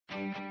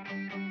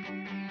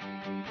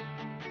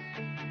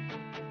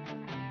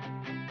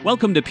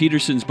Welcome to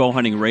Peterson's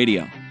Bowhunting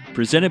Radio,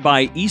 presented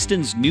by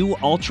Easton's new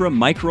Ultra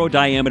Micro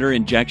Diameter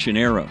Injection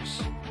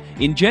Arrows.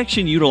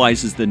 Injection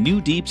utilizes the new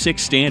Deep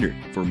 6 standard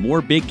for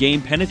more big game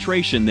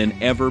penetration than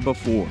ever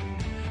before.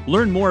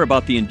 Learn more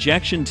about the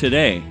injection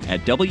today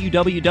at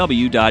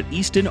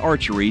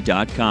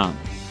www.eastonarchery.com.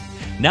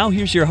 Now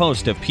here's your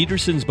host of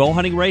Peterson's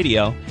Bowhunting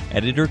Radio,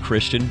 Editor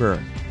Christian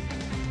Berg.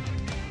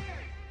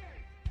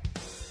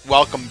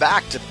 Welcome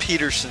back to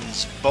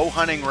Peterson's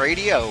Bowhunting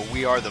Radio.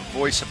 We are the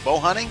voice of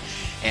bowhunting,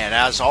 and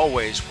as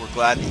always, we're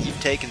glad that you've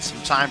taken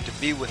some time to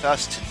be with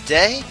us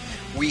today.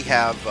 We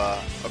have a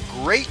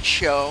great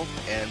show,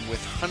 and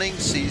with hunting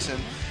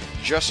season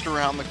just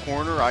around the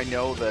corner, I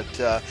know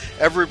that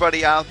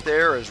everybody out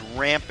there is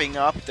ramping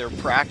up their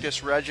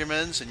practice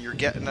regimens, and you're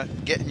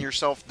getting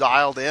yourself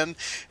dialed in.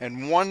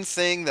 And one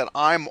thing that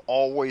I'm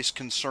always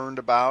concerned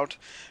about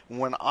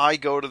when I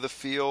go to the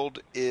field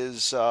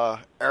is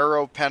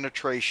arrow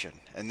penetration,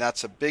 and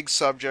that's a big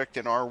subject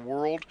in our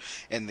world.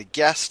 And the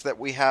guest that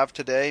we have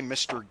today,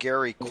 Mr.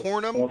 Gary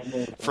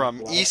Cornum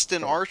from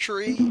Easton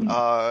Archery,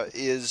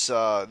 is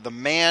the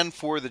man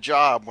for the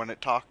job when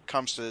it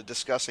comes to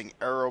discussing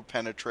arrow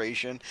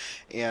penetration.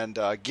 And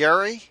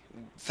Gary,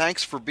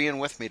 thanks for being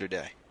with me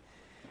today.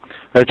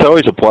 It's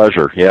always a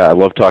pleasure. Yeah, I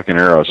love talking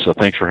arrows, so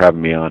thanks for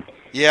having me on.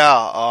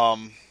 Yeah,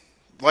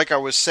 like I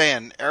was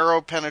saying, arrow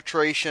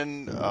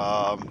penetration,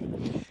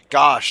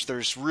 gosh,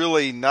 there's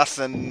really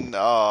nothing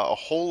a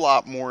whole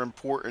lot more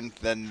important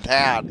than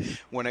that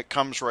when it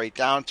comes right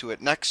down to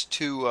it. Next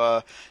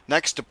to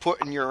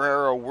putting your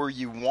arrow where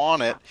you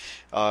want it,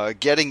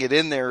 getting it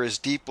in there as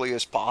deeply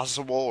as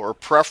possible, or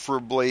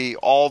preferably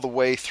all the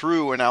way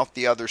through and out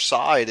the other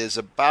side, is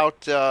about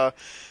the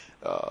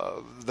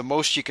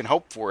most you can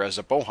hope for as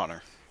a bow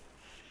hunter.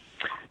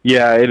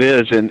 Yeah, it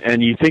is,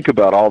 and you think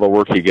about all the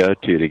work you go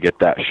to get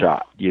that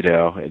shot,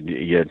 and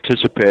you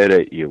anticipate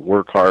it, you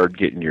work hard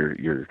getting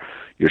your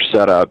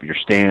setup, your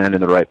stand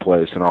in the right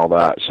place and all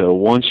that. So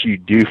once you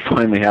do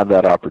finally have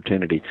that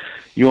opportunity,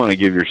 you want to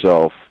give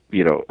yourself,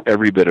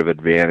 every bit of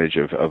advantage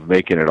of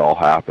making it all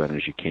happen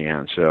as you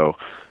can. So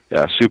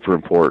yeah, super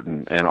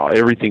important, and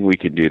everything we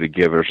can do to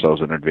give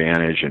ourselves an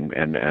advantage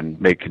and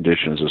make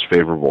conditions as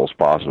favorable as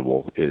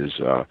possible is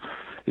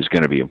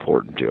going to be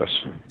important to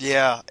us.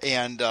 Yeah,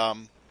 and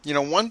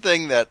one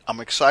thing that I'm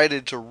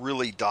excited to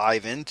really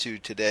dive into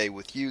today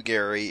with you,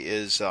 Gary,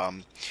 is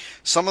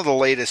some of the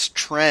latest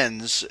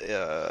trends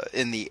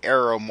in the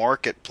arrow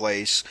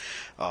marketplace,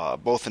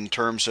 both in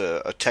terms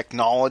of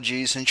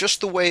technologies and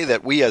just the way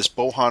that we as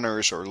bow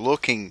hunters are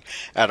looking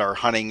at our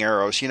hunting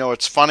arrows.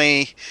 It's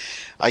funny,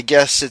 I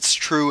guess it's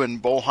true in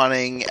bow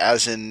hunting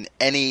as in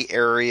any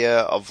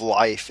area of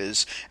life,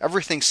 is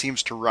everything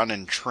seems to run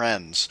in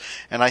trends.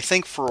 And I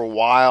think for a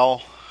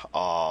while,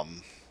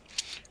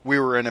 we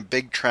were in a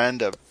big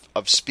trend of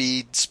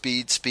speed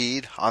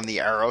on the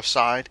arrow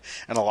side,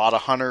 and a lot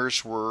of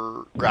hunters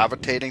were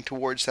gravitating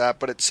towards that.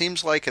 But it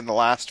seems like in the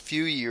last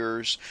few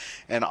years,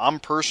 and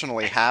I'm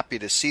personally happy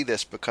to see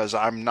this because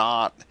I've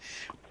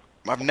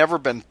never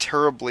been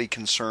terribly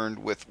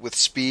concerned with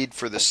speed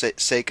for the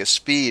sake of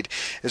speed,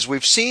 is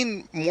we've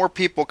seen more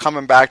people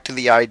coming back to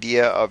the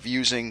idea of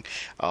using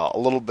a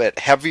little bit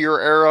heavier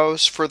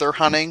arrows for their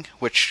hunting,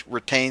 which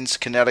retains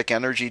kinetic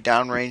energy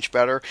downrange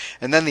better.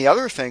 And then the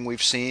other thing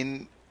we've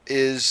seen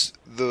is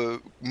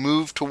the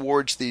move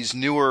towards these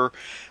newer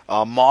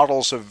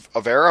models of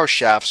arrow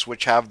shafts,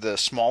 which have the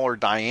smaller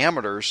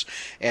diameters,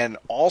 and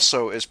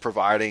also is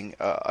providing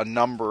a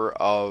number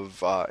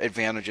of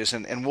advantages.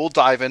 And we'll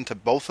dive into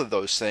both of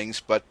those things.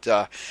 But,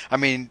 do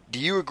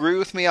you agree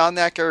with me on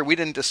that, Gary? We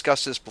didn't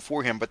discuss this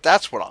beforehand, but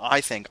that's what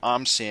I think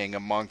I'm seeing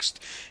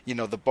amongst,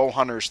 the bow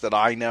hunters that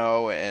I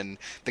know and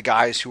the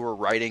guys who are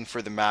writing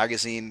for the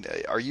magazine.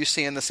 Are you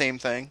seeing the same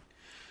thing?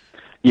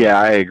 Yeah,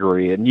 I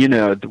agree. And,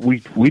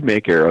 we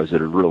make arrows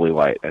that are really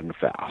light and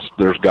fast.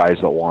 There's guys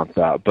that want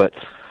that. But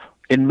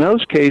in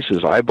most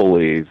cases, I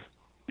believe,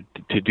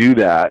 to do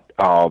that,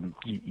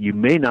 you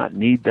may not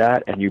need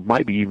that, and you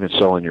might be even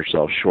selling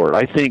yourself short.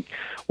 I think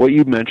what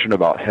you mentioned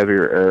about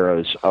heavier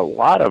arrows, a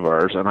lot of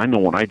ours, and I know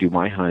when I do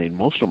my hunting,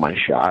 most of my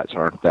shots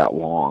aren't that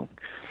long.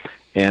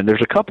 And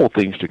there's a couple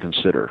things to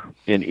consider.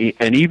 And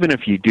even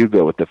if you do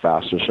go with the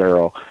fastest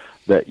arrow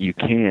that you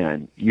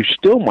can, you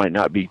still might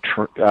not be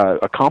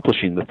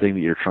accomplishing the thing that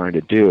you're trying to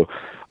do.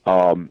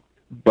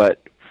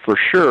 But for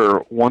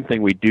sure, one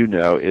thing we do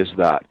know is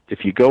that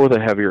if you go with a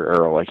heavier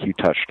arrow, like you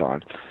touched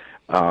on,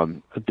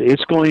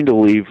 it's going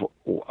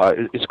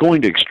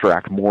to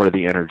extract more of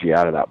the energy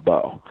out of that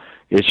bow.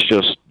 It's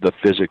just the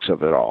physics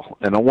of it all.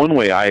 And an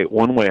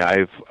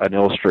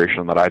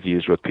illustration that I've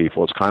used with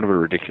people, it's kind of a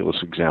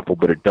ridiculous example,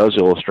 but it does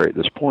illustrate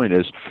this point,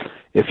 is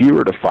if you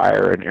were to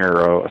fire an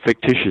arrow, a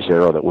fictitious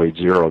arrow that weighed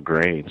 0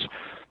 grains,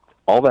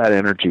 all that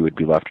energy would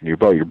be left in your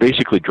bow. You're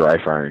basically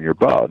dry firing your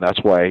bow. That's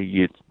why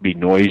you'd be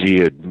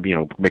noisy, it'd,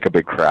 make a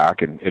big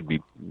crack, and it'd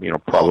be,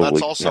 probably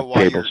that's also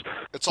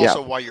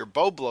why your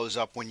bow blows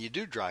up when you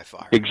do dry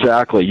fire.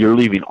 Exactly. You're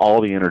leaving all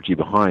the energy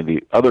behind.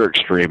 The other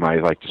extreme I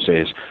like to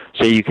say is,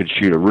 say you could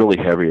shoot a really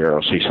heavy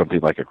arrow, say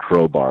something like a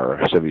crowbar, or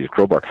a heavy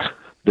crowbar.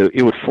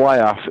 it would fly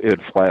off. It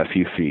would fly a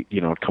few feet,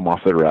 come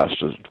off the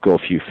rest, go a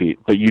few feet.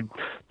 But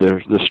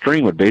the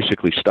string would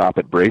basically stop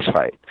at brace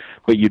height,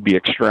 but you'd be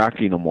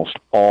extracting almost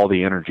all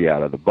the energy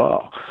out of the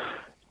bow.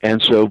 And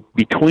so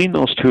between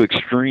those two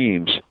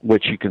extremes,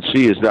 what you can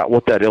see is that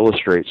what that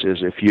illustrates is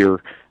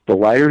the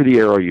lighter the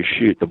arrow you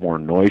shoot, the more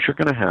noise you're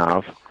going to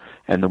have,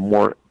 and the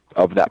more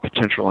of that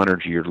potential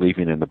energy you're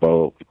leaving in the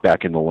bow,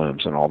 back in the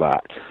limbs and all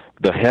that.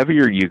 The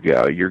heavier you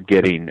go, you're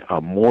getting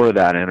more of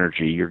that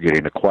energy, you're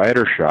getting a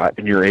quieter shot,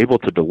 and you're able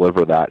to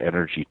deliver that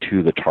energy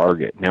to the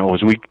target. Now,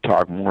 as we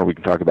talk more, we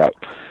can talk about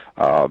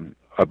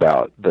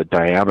the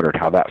diameter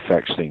and how that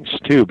affects things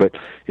too. But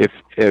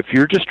if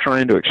you're just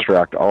trying to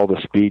extract all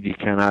the speed you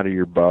can out of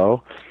your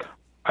bow,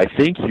 I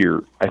think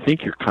you're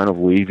kind of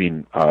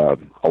leaving a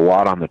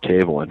lot on the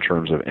table in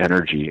terms of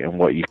energy and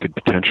what you could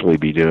potentially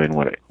be doing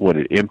when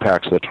it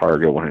impacts the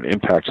target, when it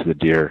impacts the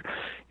deer,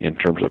 in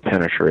terms of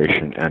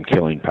penetration and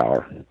killing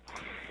power.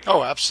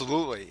 Oh,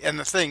 absolutely. And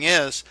the thing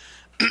is,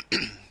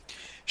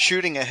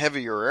 shooting a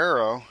heavier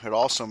arrow, it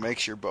also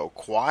makes your bow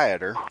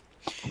quieter,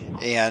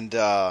 and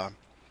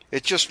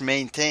it just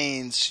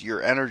maintains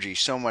your energy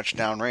so much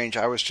downrange.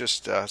 I was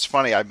just, it's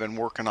funny, I've been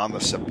working on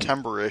the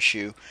September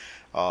issue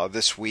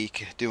this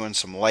week, doing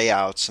some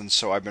layouts, and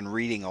so I've been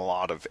reading a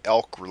lot of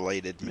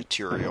elk-related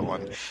material,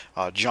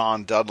 and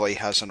John Dudley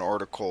has an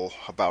article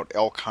about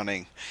elk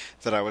hunting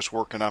that I was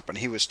working up, and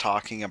he was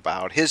talking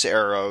about his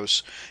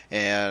arrows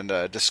and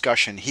a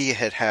discussion he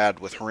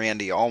had with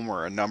Randy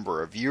Ulmer a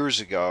number of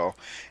years ago,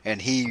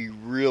 and he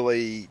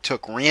really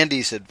took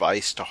Randy's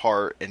advice to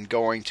heart in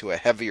going to a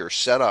heavier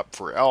setup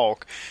for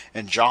elk,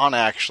 and John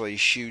actually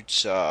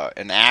shoots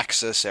an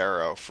Axis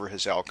arrow for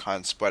his elk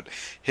hunts, but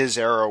his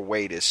arrow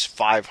weight is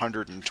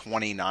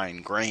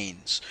 529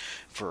 grains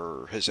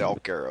for his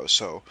elk arrow,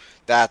 so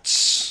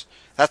that's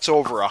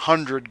over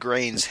 100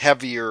 grains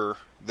heavier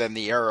than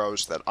the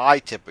arrows that I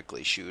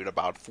typically shoot,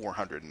 about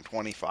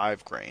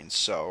 425 grains.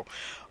 So,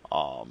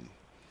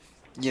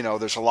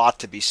 there's a lot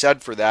to be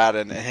said for that,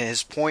 and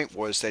his point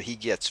was that he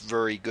gets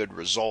very good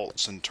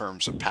results in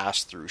terms of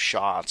pass-through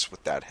shots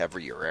with that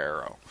heavier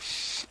arrow.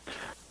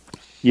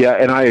 Yeah,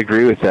 and I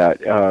agree with that.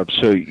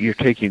 So you're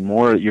taking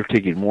more of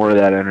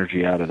that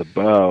energy out of the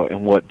bow,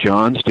 and what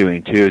John's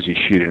doing too is he's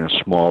shooting a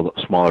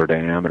smaller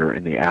diameter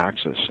in the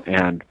Axis.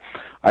 And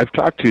I've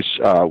talked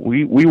to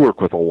we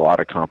work with a lot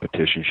of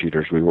competition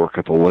shooters. We work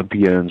with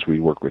Olympians. We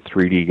work with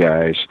 3D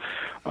guys.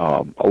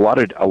 A lot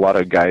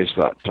of guys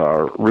that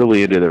are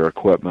really into their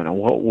equipment. And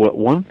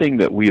one thing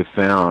that we have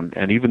found,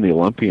 and even the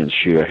Olympians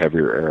shoot a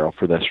heavier arrow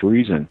for this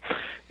reason,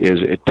 is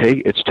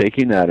it's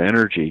taking that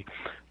energy.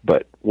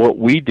 But what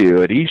we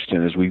do at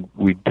Easton is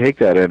we take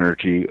that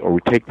energy, or we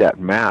take that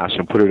mass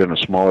and put it in a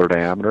smaller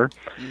diameter.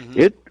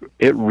 Mm-hmm.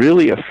 It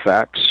really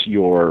affects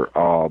your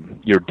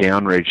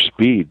downrange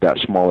speed, that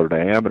smaller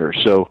diameter.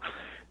 So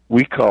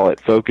we call it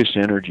focused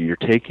energy. You're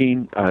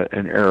taking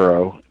an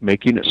arrow,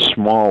 making it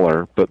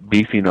smaller, but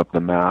beefing up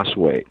the mass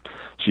weight.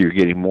 So you're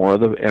getting more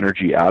of the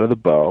energy out of the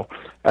bow.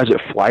 As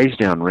it flies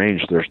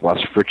downrange, there's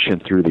less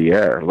friction through the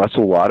air. A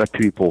lot of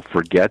people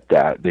forget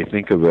that. They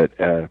think of it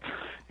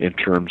in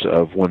terms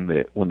of when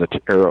the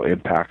arrow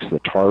impacts the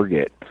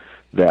target,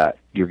 that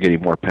you're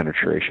getting more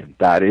penetration.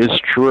 That is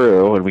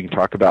true, and we can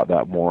talk about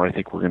that more. I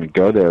think we're going to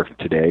go there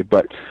today.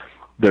 But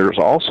there's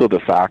also the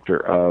factor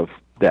of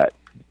that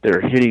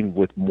they're hitting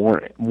with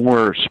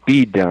more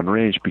speed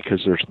downrange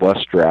because there's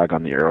less drag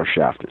on the arrow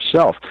shaft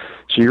itself.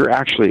 So you're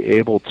actually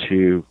able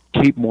to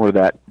keep more of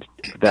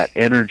that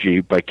energy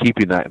by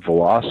keeping that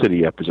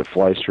velocity up as it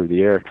flies through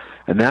the air,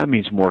 and that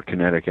means more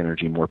kinetic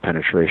energy, more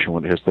penetration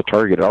when it hits the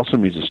target. It also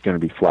means it's going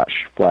to be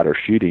flatter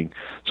shooting.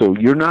 So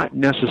you're not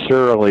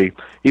necessarily,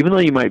 even though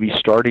you might be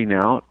starting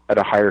out at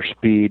a higher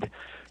speed,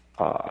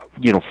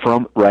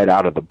 from right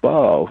out of the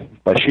bow,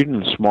 by shooting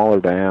a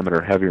smaller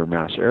diameter, heavier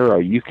mass arrow,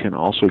 you can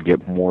also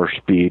get more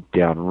speed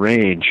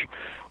downrange.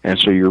 And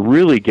so you're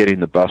really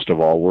getting the best of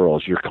all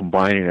worlds. You're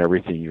combining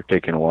everything. You're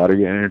taking a lot of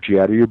your energy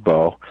out of your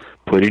bow,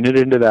 putting it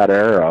into that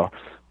arrow,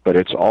 but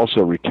it's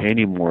also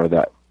retaining more of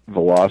that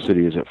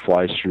velocity as it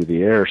flies through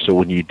the air. So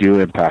when you do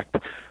impact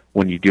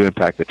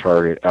the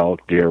target,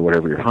 elk, deer,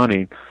 whatever you're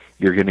hunting,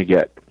 you're going to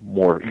get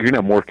more. You're going to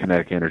have more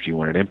kinetic energy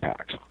when it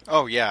impacts.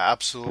 Oh yeah,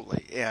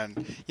 absolutely.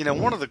 And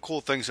one of the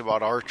cool things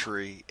about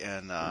archery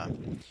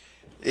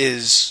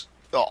is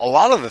a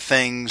lot of the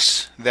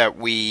things that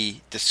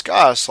we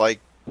discuss, like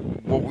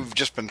what we've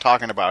just been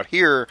talking about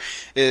here,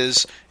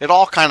 is it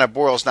all kind of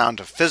boils down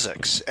to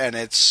physics, and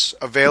it's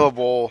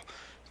available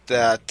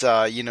that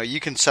you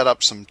can set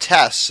up some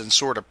tests and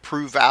sort of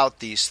prove out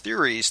these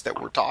theories that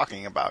we're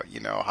talking about,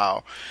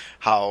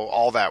 how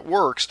all that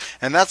works.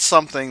 And that's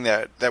something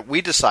that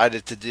we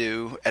decided to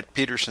do at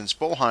Peterson's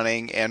Bow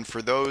Hunting. And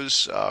for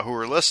those who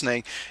are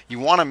listening, you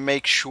want to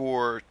make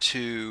sure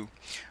to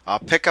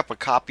pick up a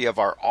copy of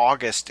our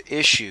August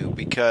issue,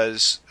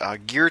 because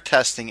gear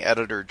testing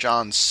editor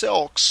John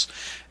Silks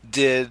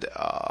did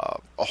a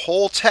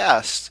whole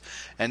test,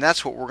 and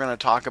that's what we're going to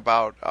talk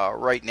about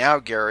right now,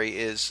 Gary,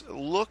 is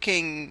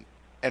looking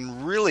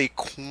and really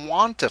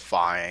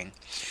quantifying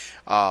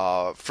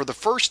for the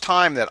first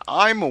time that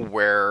I'm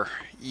aware,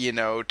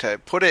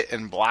 to put it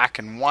in black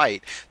and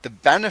white, the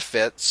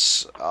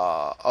benefits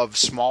of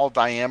small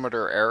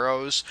diameter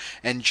arrows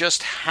and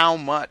just how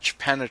much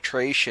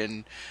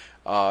penetration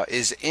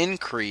is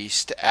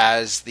increased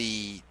as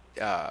the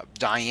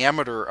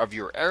diameter of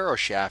your arrow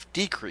shaft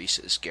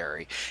decreases,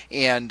 Gary.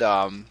 And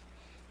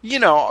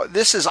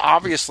this is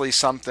obviously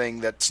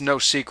something that's no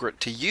secret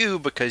to you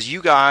because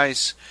you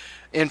guys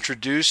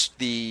introduced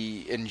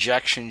the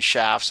injection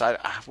shafts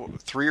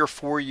 3 or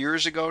 4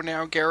 years ago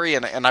now, Gary,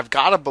 and I've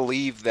got to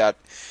believe that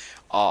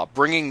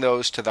bringing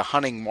those to the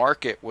hunting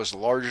market was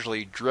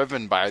largely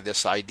driven by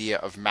this idea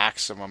of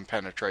maximum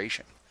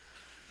penetration.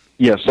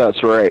 Yes,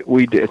 that's right.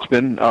 It's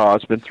been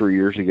 3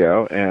 years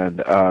ago,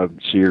 and so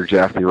you're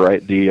exactly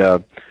right.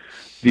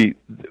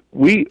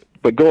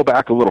 But go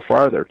back a little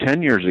farther.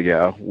 10 years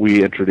ago,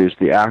 we introduced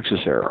the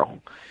Axis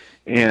arrow,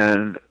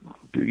 and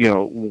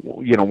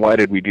why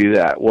did we do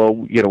that? Well,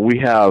 we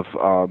have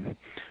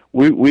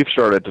we've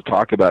started to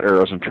talk about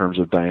arrows in terms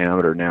of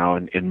diameter now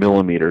in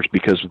millimeters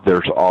because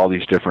there's all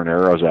these different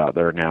arrows out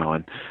there now.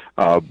 And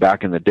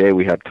back in the day,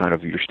 we had kind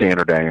of your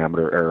standard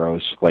diameter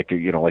arrows, like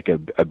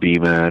a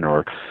Beeman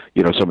or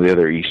some of the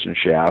other Easton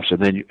shafts,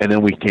 and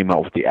then we came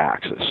out with the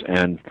Axis,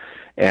 and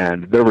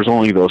there was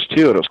only those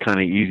two, and it was kind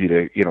of easy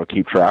to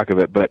keep track of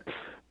it. But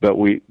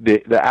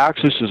the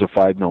Axis is a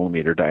 5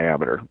 millimeter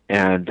diameter,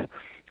 and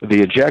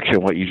the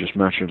injection, what you just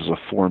mentioned, is a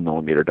 4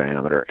 millimeter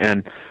diameter,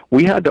 and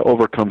we had to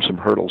overcome some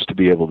hurdles to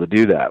be able to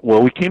do that.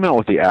 Well, we came out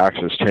with the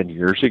Axis 10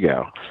 years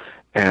ago,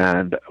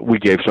 and we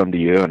gave some to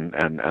you,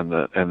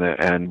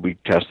 and we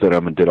tested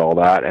them and did all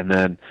that, and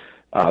then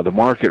the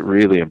market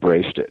really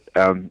embraced it.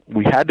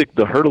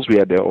 The hurdles we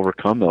had to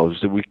overcome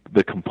those,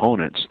 the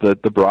components, the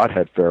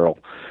broadhead ferrule,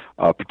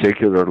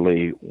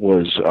 particularly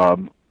was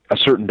a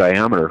certain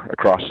diameter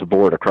across the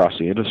board, across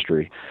the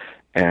industry.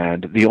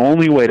 And the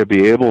only way to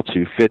be able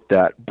to fit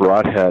that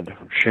broadhead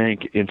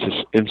shank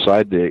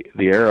inside the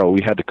arrow,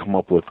 we had to come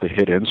up with the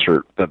hit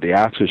insert that the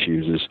Axis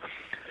uses,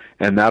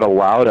 and that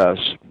allowed us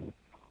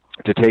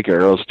to take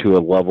arrows to a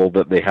level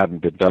that they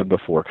hadn't been done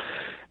before.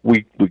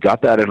 We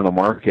got that into the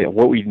market, and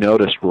what we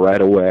noticed right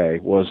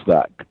away was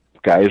that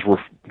guys were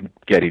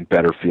getting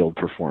better field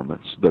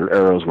performance. Their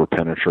arrows were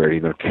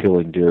penetrating, they're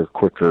killing deer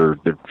quicker,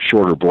 they're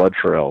shorter blood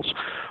trails,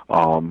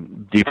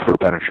 deeper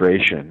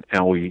penetration,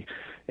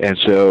 and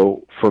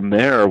so from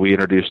there, we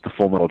introduced the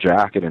Full Metal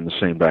Jacket in the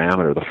same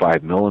diameter, the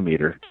 5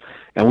 millimeter,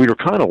 and we were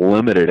kind of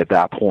limited at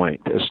that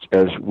point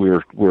as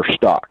we're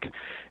stuck.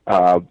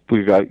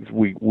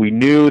 We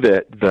knew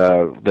that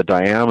the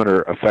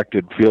diameter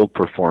affected field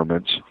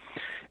performance,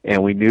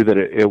 and we knew that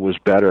it was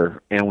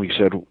better. And we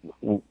said,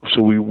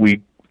 so we were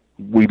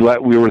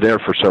there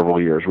for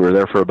several years. We were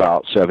there for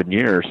about 7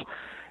 years,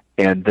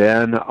 and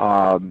then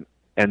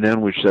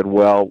we said,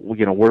 well,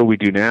 what do we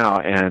do now?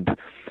 And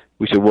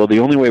we said, well, the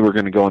only way we're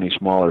going to go any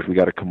smaller is we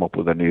got to come up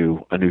with a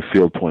new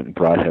field point and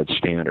broadhead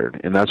standard,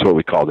 and that's what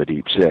we call the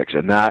Deep Six,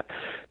 and that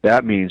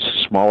means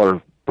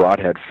smaller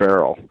broadhead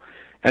ferrule.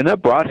 And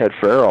that broadhead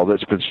ferrule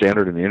that's been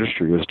standard in the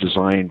industry was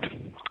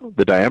designed,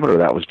 the diameter of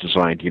that was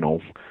designed,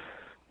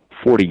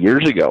 40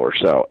 years ago or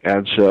so,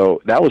 and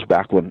so that was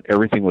back when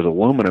everything was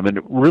aluminum, and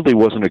it really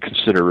wasn't a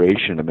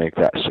consideration to make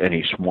that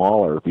any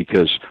smaller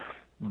because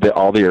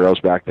all the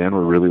arrows back then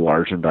were really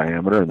large in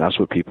diameter, and that's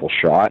what people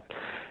shot.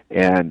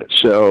 And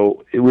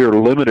so we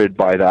were limited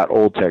by that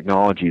old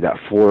technology, that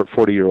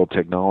 40-year-old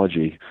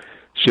technology.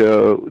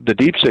 So the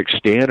Deep Six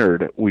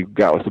standard, we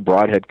got with the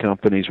broadhead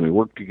companies, we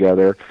worked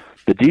together.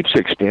 The Deep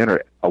Six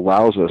standard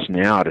allows us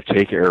now to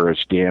take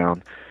arrows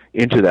down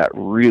into that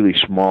really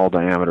small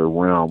diameter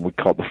realm. We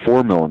call it the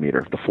 4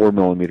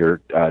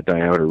 millimeter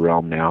diameter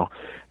realm now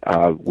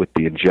with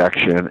the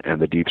injection and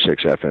the Deep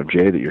Six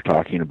FMJ that you're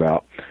talking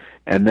about.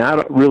 And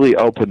that really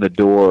opened the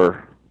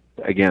door,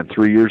 again,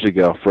 3 years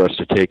ago, for us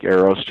to take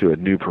arrows to a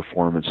new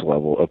performance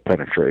level of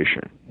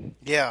penetration.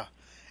 Yeah,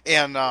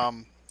 and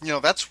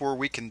that's where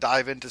we can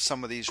dive into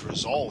some of these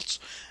results.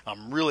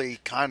 I'm really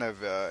kind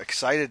of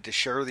excited to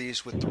share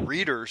these with the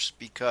readers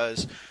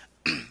because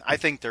I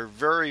think they're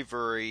very,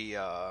 very,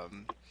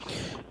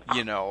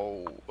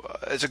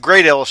 it's a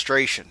great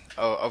illustration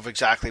of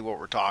exactly what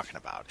we're talking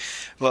about.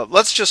 Well,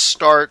 let's just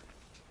start.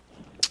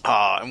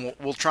 And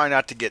we'll try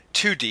not to get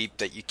too deep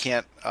that you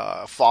can't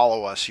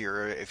follow us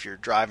here if you're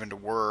driving to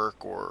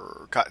work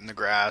or cutting the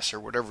grass or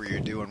whatever you're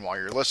doing while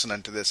you're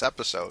listening to this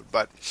episode.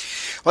 But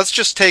let's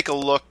just take a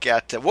look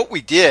at what we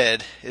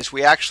did. Is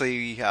we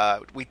actually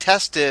we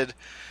tested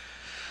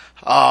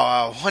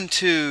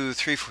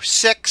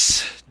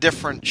 6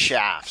 different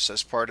shafts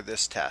as part of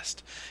this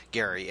test,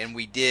 Gary, and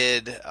we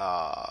did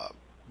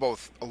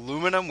both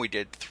aluminum. We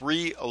did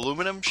 3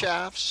 aluminum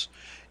shafts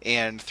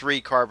and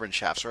 3 carbon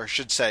shafts, or I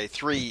should say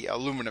 3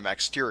 aluminum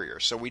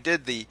exteriors. So we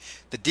did the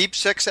Deep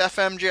Six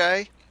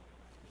FMJ,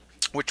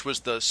 which was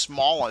the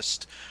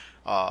smallest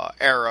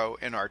arrow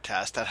in our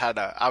test that had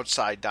an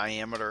outside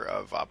diameter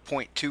of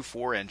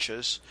 0.24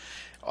 inches.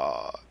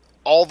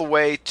 all the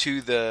way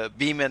to the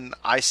Beeman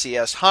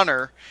ICS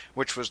Hunter,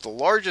 which was the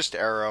largest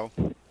arrow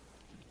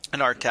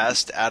in our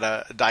test at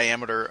a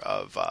diameter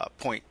of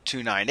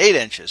 0.298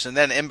 inches. And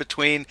then in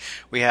between,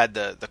 we had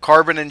the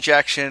carbon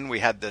injection, we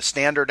had the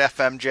standard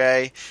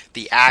FMJ,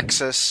 the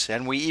Axis,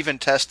 and we even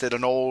tested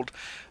an old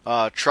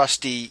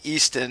trusty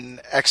Easton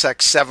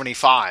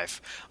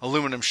XX75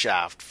 aluminum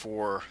shaft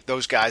for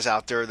those guys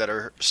out there that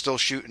are still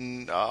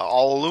shooting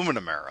all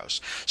aluminum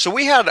arrows. So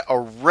we had a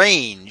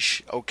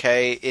range,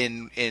 okay,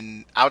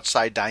 in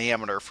outside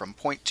diameter from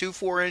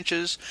 0.24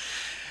 inches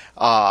to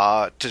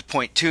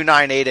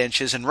 0.298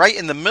 inches, and right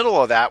in the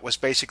middle of that was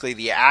basically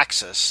the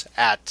Axis.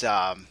 At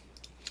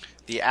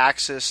the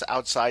Axis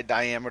outside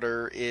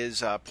diameter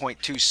is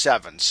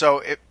 0.27.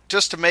 So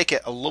just to make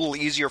it a little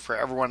easier for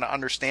everyone to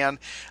understand,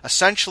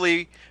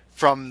 essentially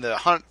from the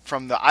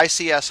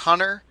ICS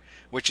Hunter,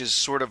 which is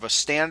sort of a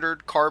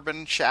standard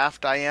carbon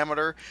shaft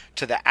diameter,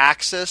 to the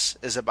Axis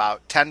is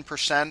about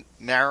 10%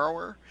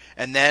 narrower,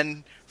 and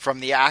then from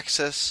the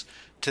Axis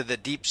to the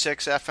Deep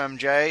 6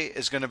 FMJ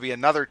is going to be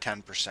another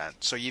 10%.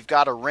 So you've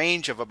got a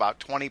range of about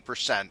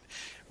 20%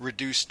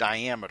 reduced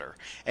diameter.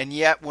 And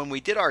yet when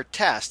we did our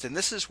test, and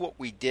this is what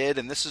we did,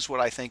 and this is what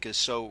I think is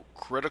so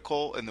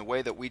critical in the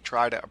way that we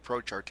try to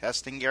approach our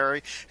testing,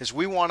 Gary, is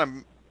we want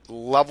to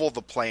level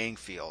the playing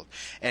field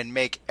and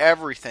make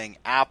everything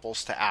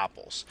apples to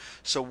apples.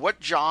 So what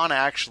John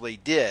actually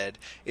did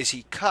is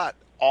he cut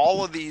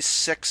all of these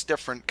 6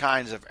 different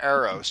kinds of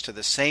arrows to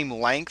the same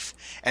length,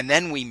 and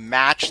then we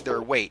matched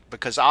their weight,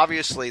 because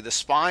obviously the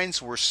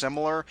spines were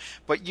similar,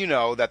 but you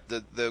know that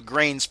the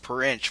grains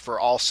per inch for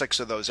all 6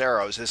 of those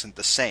arrows isn't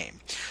the same.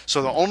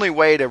 So the only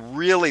way to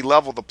really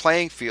level the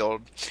playing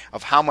field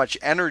of how much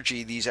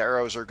energy these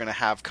arrows are going to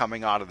have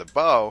coming out of the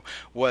bow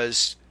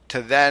was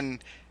to then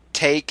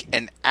take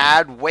and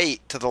add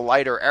weight to the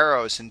lighter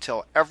arrows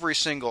until every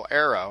single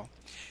arrow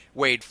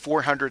weighed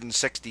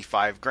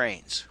 465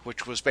 grains,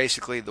 which was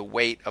basically the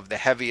weight of the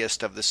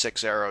heaviest of the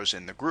 6 arrows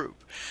in the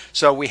group.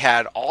 So we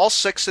had all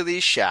 6 of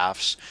these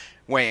shafts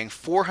weighing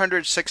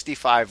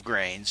 465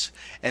 grains,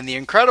 and the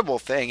incredible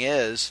thing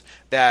is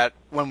that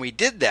when we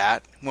did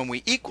that, when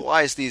we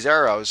equalized these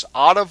arrows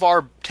out of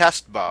our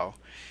test bow,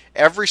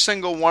 every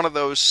single one of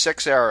those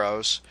 6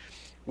 arrows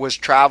was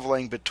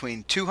traveling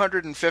between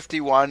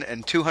 251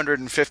 and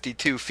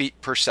 252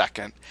 feet per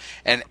second,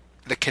 and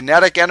the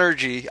kinetic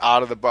energy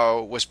out of the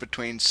bow was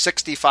between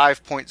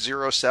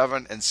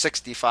 65.07 and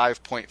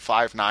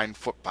 65.59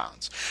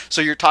 foot-pounds.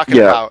 So you're talking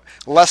about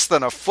less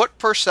than a foot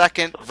per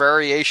second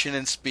variation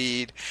in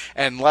speed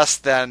and less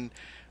than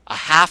a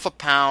half a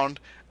pound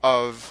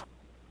of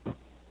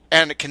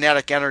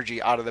kinetic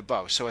energy out of the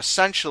bow. So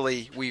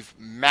essentially we've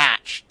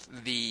matched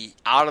the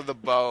out of the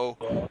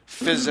bow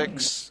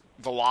physics,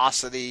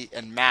 velocity,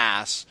 and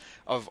mass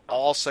of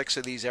all 6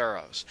 of these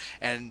arrows.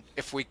 And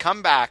if we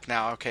come back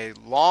now, okay,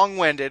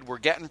 long-winded, we're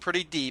getting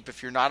pretty deep.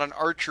 If you're not an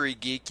archery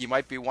geek, you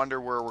might be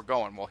wondering where we're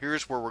going. Well,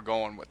 here's where we're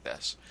going with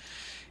this.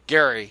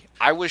 Gary,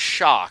 I was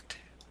shocked.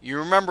 You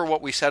remember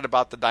what we said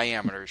about the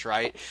diameters,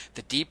 right?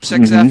 The Deep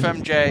 6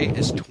 FMJ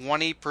is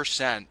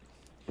 20%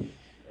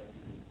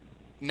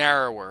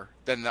 narrower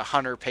than the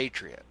Hunter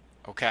Patriot,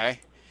 okay?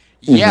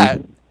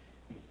 Yet,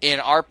 in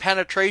our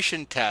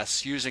penetration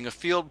tests using a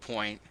field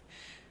point,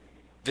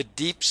 the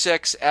Deep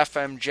 6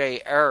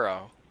 FMJ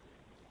arrow,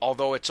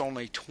 although it's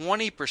only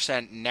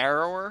 20%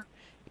 narrower,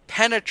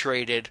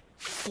 penetrated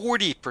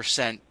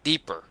 40%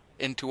 deeper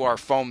into our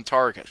foam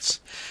targets.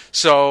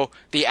 So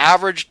the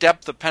average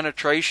depth of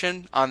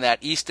penetration on that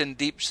Easton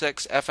Deep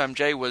 6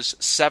 FMJ was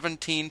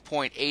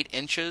 17.8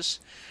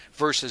 inches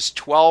versus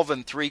 12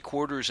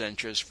 3/4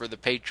 inches for the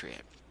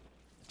Patriot.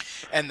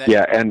 And then,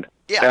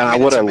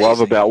 what I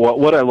love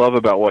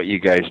about what you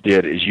guys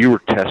did is you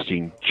were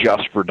testing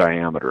just for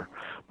diameter.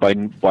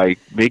 By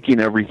making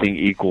everything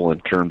equal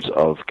in terms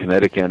of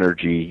kinetic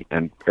energy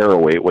and arrow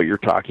weight, what you're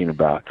talking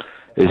about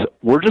is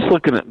we're just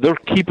looking at, they're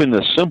keeping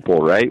this simple,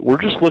 right?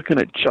 We're just looking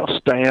at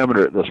just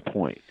diameter at this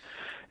point.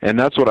 And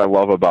that's what I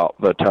love about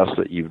the test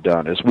that you've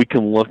done, is we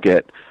can look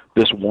at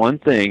this one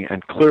thing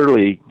and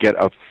clearly get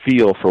a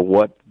feel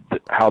for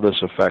how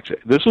this affects it.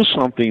 This is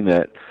something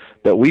that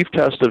we've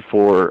tested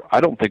for.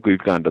 I don't think we've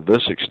gone to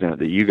this extent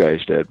that you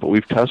guys did, but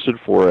we've tested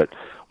for it.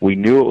 We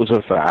knew it was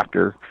a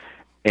factor.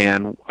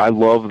 And I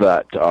love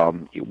that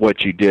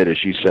what you did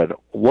is you said,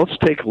 let's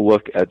take a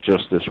look at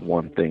just this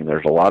one thing.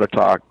 There's a lot of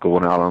talk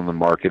going out on the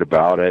market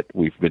about it.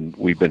 We've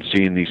been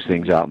seeing these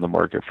things out in the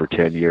market for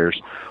 10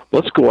 years.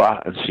 Let's go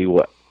out and see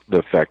what the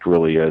effect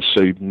really is.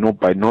 So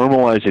by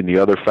normalizing the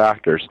other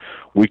factors,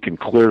 we can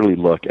clearly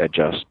look at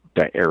just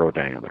the arrow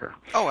diameter.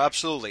 Oh,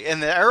 absolutely.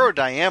 And the arrow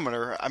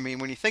diameter, I mean,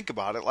 when you think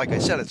about it, like I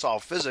said, it's all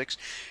physics.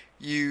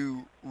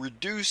 You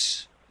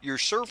reduce your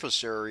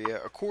surface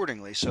area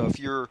accordingly. So if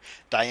your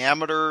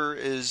diameter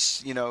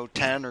is,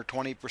 10 or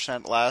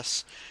 20%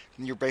 less,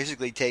 then you're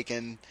basically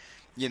taking,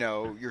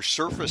 your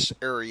surface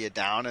area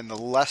down, and the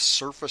less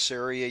surface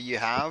area you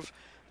have,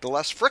 the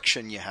less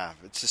friction you have.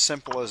 It's as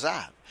simple as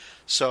that.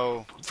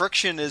 So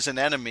friction is an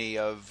enemy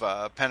of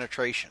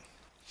penetration.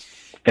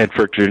 and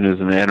friction is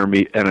an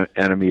enemy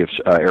of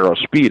arrow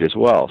speed as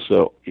well.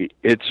 So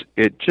it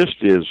just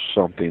is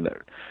something that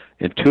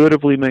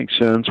intuitively makes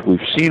sense.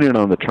 We've seen it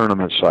on the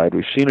tournament side.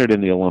 We've seen it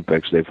in the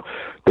Olympics.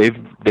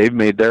 They've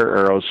made their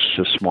arrows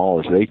as small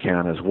as they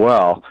can as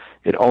well.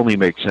 It only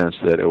makes sense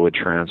that it would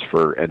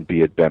transfer and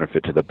be a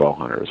benefit to the bow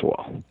hunter as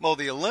well. Well,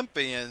 the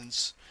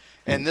Olympians,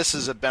 and this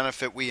is a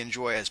benefit we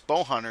enjoy as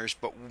bow hunters,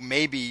 but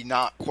maybe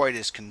not quite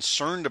as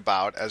concerned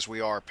about as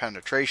we are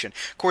penetration.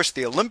 Of course,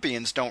 the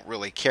Olympians don't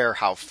really care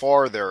how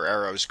far their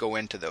arrows go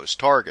into those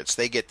targets.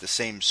 They get the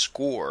same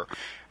score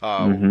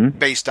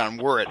based on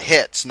where it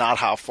hits, not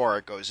how far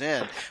it goes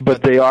in.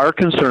 But they are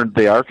concerned.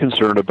 They are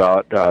concerned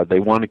about. They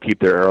want to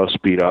keep their arrow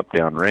speed up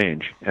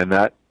downrange, and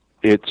that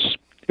it's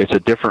a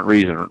different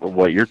reason.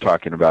 What you're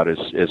talking about is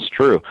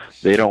true.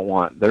 They're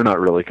not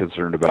really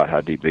concerned about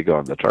how deep they go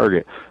on the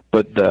target,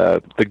 but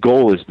the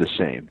goal is the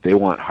same. They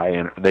want high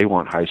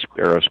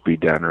arrow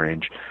speed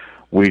downrange.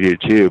 We do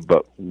too,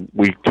 but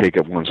we take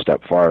it one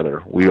step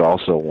farther. We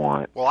also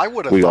want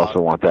also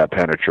want that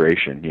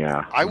penetration.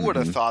 Yeah, I would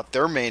have thought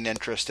their main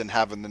interest in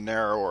having the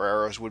narrower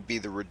arrows would be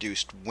the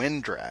reduced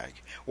wind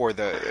drag, or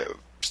the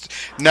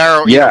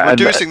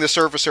reducing the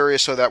surface area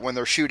so that when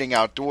they're shooting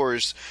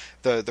outdoors,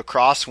 the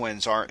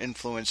crosswinds aren't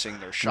influencing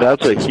their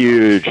shots.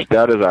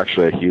 That is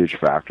actually a huge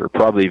factor,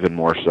 probably even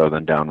more so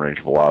than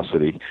downrange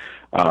velocity.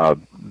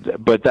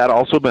 But that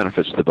also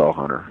benefits the bow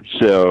hunter.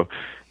 So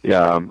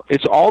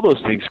it's all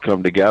those things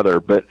come together.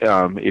 But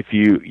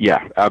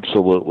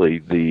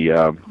absolutely.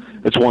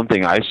 It's one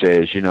thing I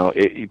say is,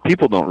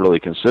 people don't really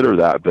consider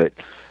that, but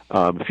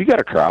if you got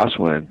a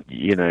crosswind,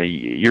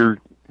 you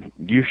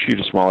shoot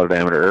a smaller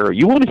diameter arrow,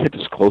 you want to hit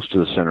as close to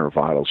the center of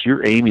vitals.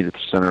 You're aiming at the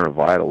center of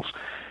vitals.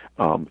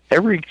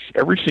 Every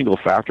single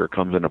factor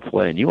comes into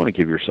play, and you want to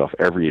give yourself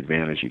every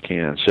advantage you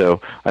can.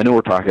 So I know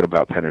we're talking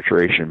about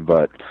penetration,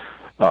 but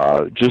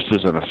just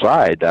as an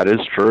aside, that is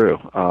true.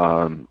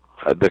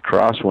 The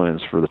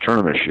crosswinds for the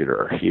tournament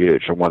shooter are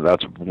huge, and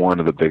that's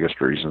one of the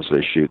biggest reasons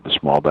they shoot the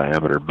small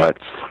diameter. But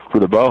for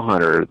the bow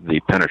hunter,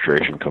 the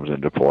penetration comes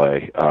into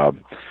play.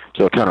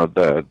 So kind of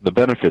the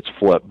benefits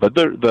flip, but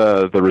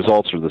the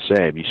results are the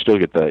same. You still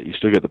get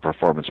the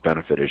performance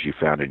benefit as you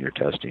found in your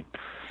testing.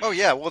 Oh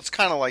yeah, well it's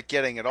kind of like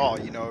getting it all.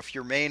 If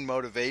your main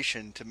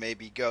motivation to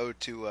maybe go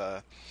to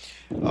a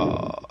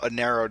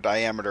narrow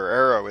diameter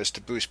arrow is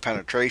to boost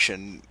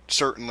penetration,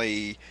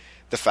 certainly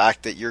the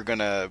fact that you're going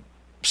to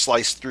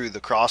slice through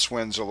the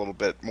crosswinds a little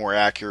bit more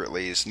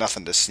accurately is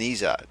nothing to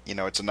sneeze at.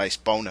 It's a nice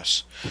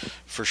bonus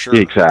for sure.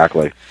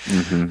 Exactly.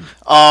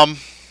 Mm-hmm.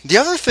 The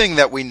other thing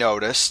that we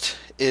noticed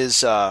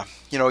is,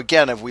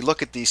 again, if we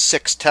look at these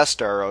 6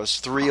 test arrows,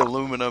 3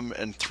 aluminum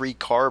and 3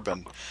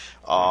 carbon,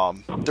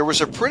 there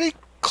was a pretty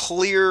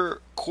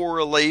clear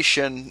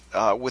correlation,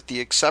 with the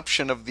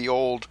exception of the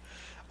old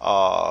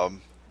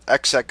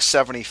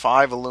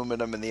XX75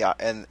 aluminum and the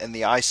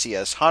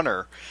ICS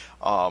Hunter,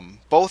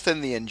 both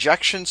in the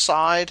injection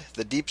side,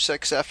 the Deep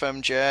 6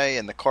 FMJ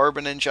and the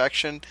carbon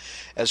injection,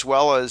 as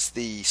well as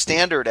the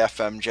standard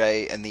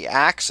FMJ and the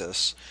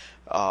Axis.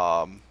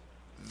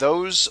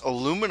 Those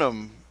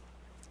aluminum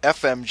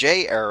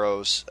FMJ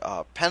arrows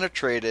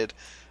penetrated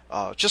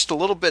just a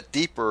little bit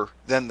deeper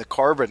than the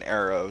carbon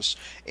arrows,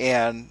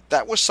 and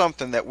that was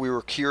something that we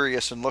were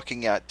curious in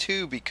looking at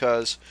too,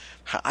 because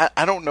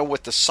I don't know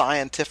what the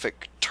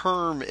scientific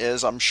term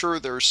is. I'm sure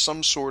there's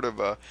some sort of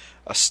a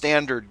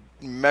standard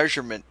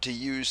measurement to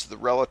use the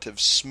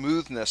relative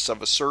smoothness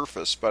of a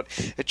surface, but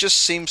it just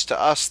seems to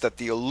us that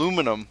the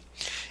aluminum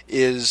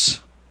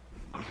is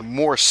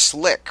more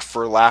slick,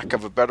 for lack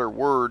of a better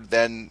word,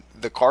 than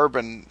the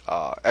carbon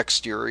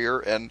exterior,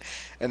 and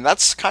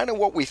that's kind of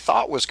what we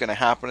thought was going to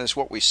happen, is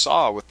what we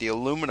saw with the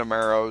aluminum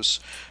arrows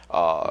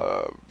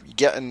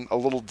getting a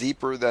little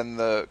deeper than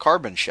the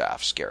carbon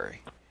shafts,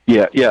 Gary.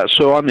 Yeah.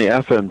 So on the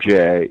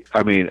FMJ,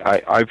 I mean,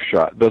 I've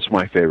shot. That's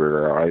my favorite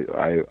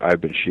arrow.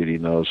 I've been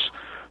shooting those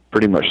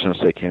pretty much since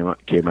they came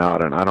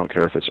out, and I don't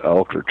care if it's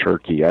elk or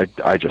turkey.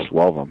 I just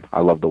love them.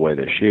 I love the way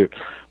they shoot.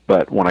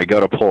 But when I go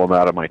to pull them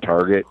out of my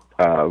target,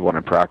 when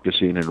I'm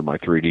practicing into my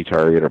 3D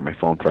target or my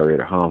phone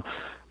target at home,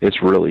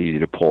 it's really easy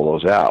to pull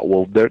those out.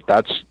 Well,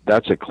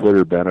 that's a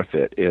clear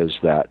benefit, is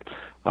that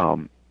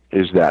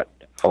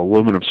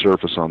aluminum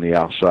surface on the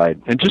outside.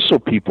 And just so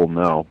people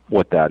know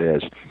what that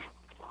is,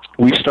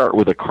 we start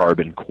with a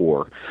carbon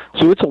core.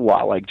 So it's a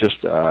lot like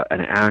just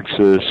an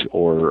Axis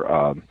or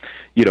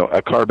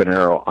a carbon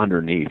arrow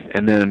underneath.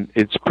 And then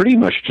it's pretty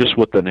much just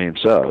what the name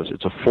says.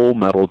 It's a full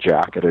metal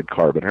jacketed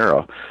carbon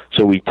arrow.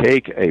 So we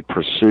take a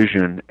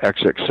precision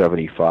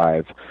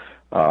XX75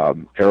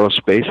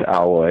 aerospace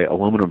alloy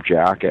aluminum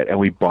jacket, and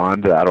we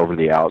bond that over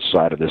the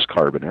outside of this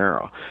carbon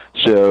arrow.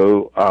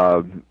 So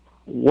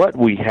what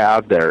we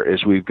have there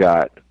is we've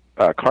got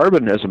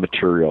carbon as a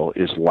material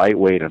is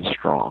lightweight and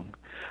strong.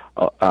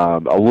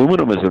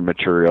 Aluminum as a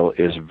material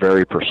is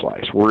very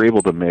precise. We're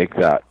able to make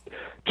that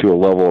to a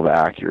level of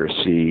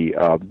accuracy.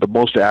 The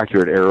most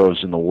accurate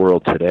arrows in the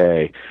world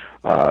today,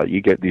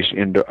 you get these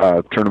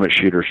tournament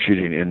shooters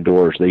shooting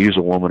indoors. They use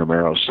aluminum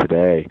arrows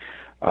today.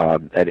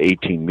 at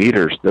 18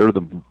 meters, they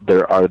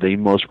are the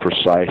most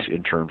precise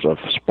in terms of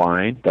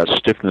spine, that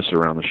stiffness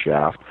around the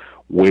shaft,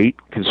 weight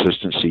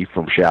consistency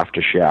from shaft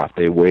to shaft.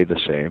 They weigh the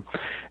same,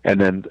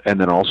 and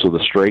then also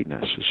the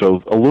straightness.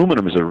 So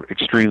aluminum is an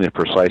extremely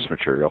precise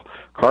material.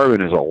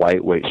 Carbon is a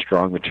lightweight,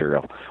 strong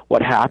material.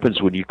 What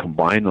happens when you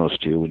combine those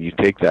two? When you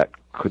take that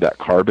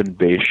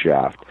carbon-based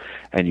shaft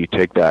and you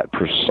take that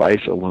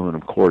precise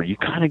aluminum core, you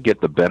kind of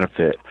get the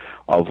benefit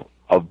of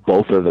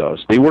both of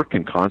those. They work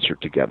in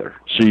concert together.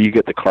 So you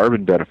get the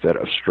carbon benefit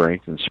of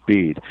strength and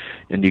speed,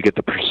 and you get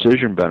the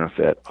precision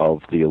benefit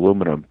of the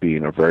aluminum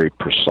being a very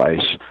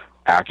precise,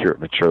 accurate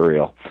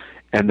material.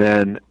 And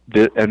then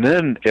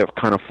it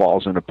kind of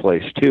falls into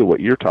place too, what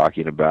you're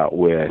talking about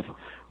with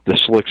the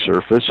slick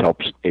surface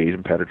helps aid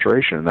in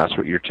penetration, and that's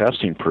what your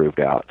testing proved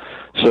out.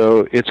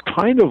 So it's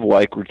kind of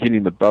like we're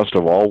getting the best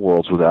of all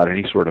worlds without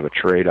any sort of a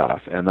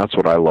trade-off, and that's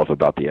what I love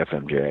about the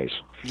FMJs.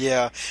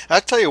 Yeah, I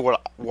tell you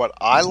what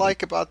I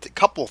like about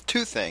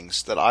two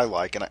things that I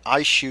like, and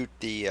I shoot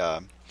the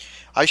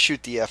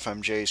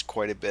FMJs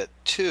quite a bit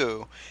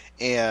too,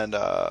 and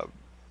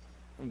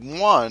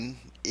one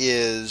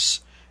is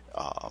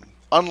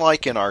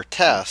unlike in our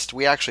test,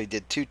 we actually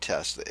did two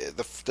tests.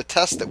 The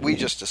test that we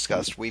just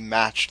discussed, we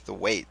matched the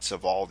weights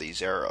of all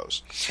these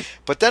arrows.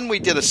 But then we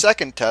did a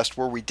second test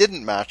where we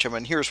didn't match them,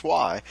 and here's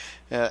why.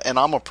 And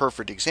I'm a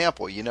perfect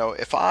example. You know,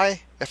 if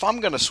I'm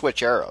going to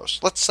switch arrows,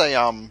 let's say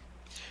I'm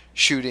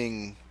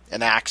shooting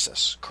an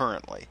Axis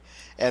currently,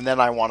 and then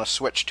I want to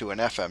switch to an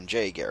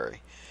FMJ,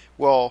 Gary.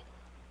 Well,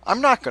 I'm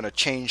not going to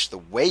change the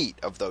weight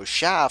of those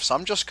shafts.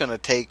 I'm just going to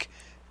take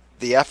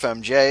the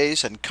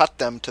FMJs and cut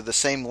them to the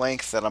same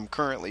length that I'm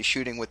currently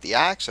shooting with the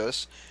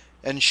Axis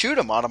and shoot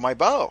them out of my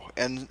bow.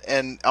 And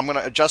I'm going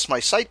to adjust my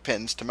sight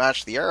pins to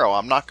match the arrow.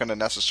 I'm not going to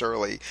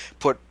necessarily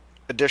put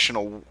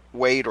additional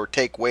weight or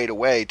take weight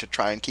away to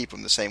try and keep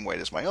them the same weight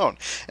as my own.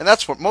 And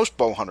that's what most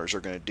bow hunters are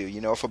going to do.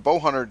 You know, if a bow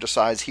hunter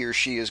decides he or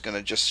she is going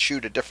to just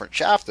shoot a different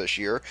shaft this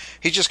year,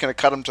 he's just going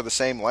to cut them to the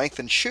same length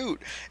and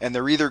shoot. And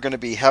they're either going to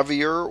be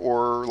heavier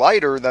or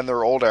lighter than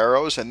their old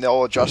arrows, and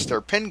they'll adjust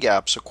their pin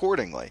gaps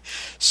accordingly.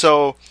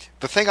 So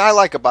the thing I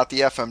like about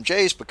the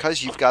FMJs,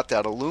 because you've got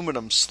that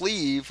aluminum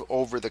sleeve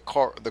over the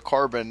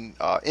carbon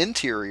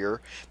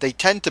interior, they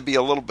tend to be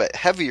a little bit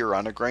heavier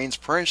on a grains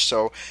per inch.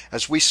 So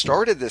as we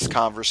started this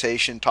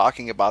conversation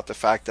talking about the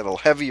fact that a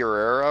heavier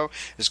arrow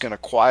is going to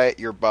quiet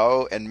your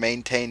bow and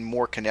maintain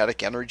more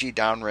kinetic energy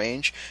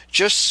downrange,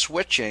 just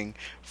switching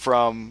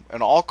from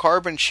an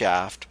all-carbon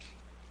shaft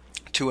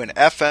to an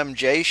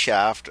FMJ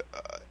shaft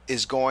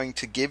is going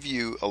to give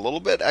you a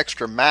little bit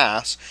extra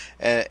mass,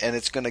 and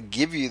it's going to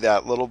give you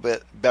that little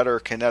bit better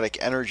kinetic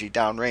energy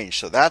downrange.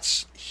 So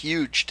that's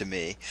huge to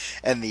me.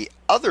 And the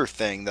other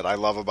thing that I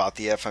love about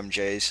the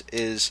FMJs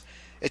is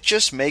it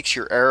just makes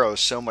your arrows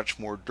so much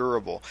more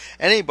durable.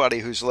 Anybody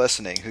who's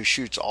listening who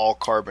shoots all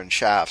carbon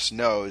shafts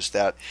knows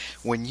that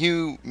when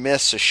you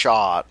miss a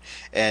shot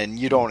and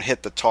you don't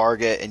hit the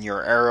target and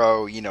your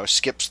arrow, you know,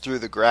 skips through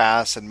the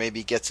grass and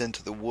maybe gets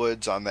into the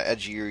woods on the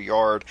edge of your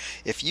yard,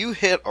 if you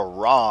hit a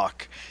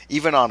rock,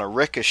 even on a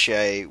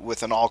ricochet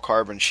with an all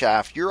carbon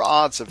shaft, your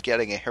odds of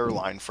getting a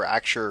hairline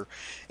fracture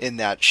in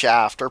that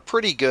shaft are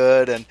pretty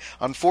good, and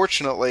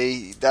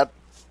unfortunately that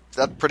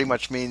pretty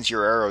much means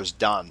your arrow's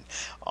done.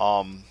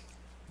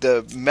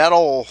 The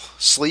metal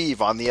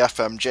sleeve on the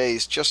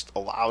FMJs just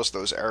allows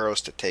those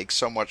arrows to take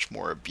so much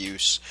more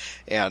abuse,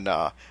 and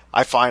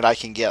I find I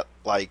can get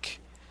like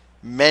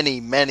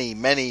many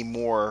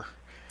more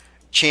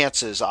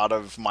chances out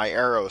of my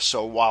arrows.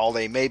 So while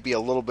they may be a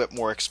little bit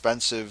more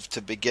expensive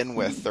to begin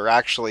with, they're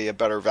actually a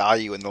better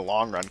value in the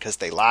long run because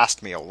they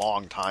last me a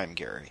long time,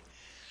 Gary.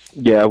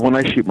 Yeah, when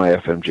I shoot my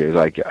FMJs,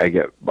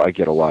 I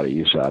get a lot of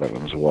use out of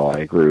them as well. I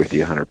agree with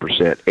you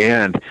 100%.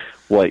 And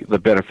like the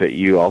benefit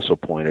you also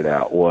pointed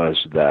out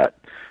was that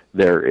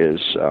there is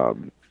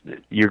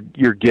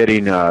you're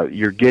getting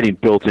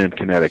built-in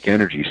kinetic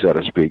energy, so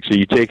to speak. So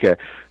you take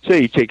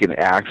an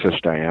Axis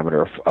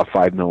diameter, a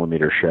 5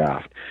 millimeter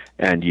shaft,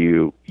 and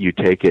you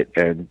take it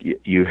and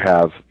you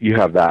have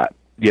that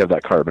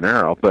carbon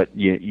arrow, but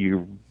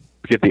you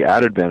get the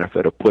added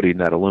benefit of putting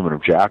that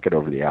aluminum jacket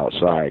over the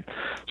outside.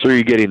 So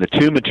you're getting the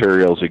two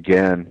materials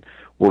again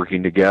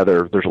working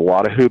together. There's a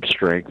lot of hoop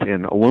strength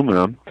in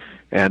aluminum,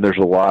 and there's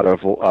a lot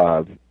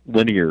of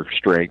linear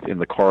strength in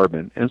the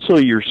carbon. And so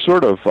you're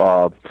sort of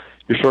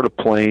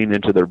playing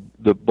into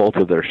both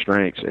of their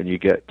strengths, and you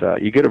get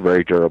a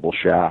very durable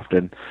shaft.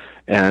 And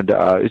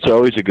it's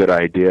always a good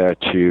idea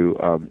to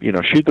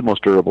shoot the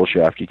most durable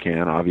shaft you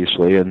can,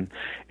 obviously,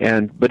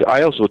 but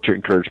I also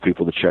encourage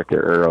people to check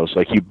their arrows,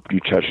 like you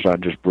touched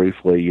on just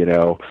briefly. You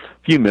know,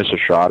 if you miss a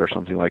shot or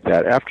something like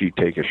that, after you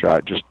take a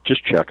shot,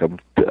 just check them,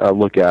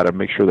 look at them,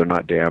 make sure they're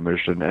not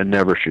damaged, and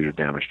never shoot a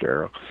damaged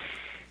arrow.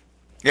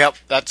 Yep,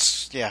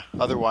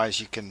 otherwise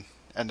you can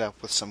end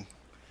up with some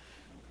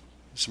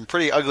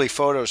pretty ugly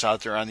photos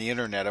out there on the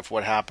internet of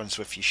what happens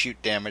if you shoot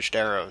damaged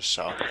arrows.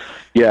 So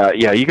yeah,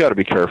 you got to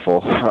be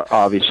careful.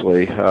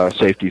 Obviously,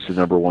 safety is the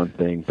number one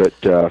thing, but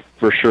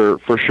for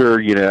sure,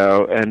 you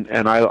know. And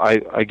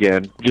I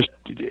again, just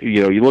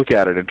you look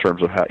at it in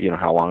terms of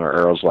how long our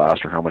arrows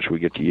last or how much we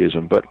get to use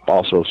them, but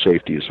also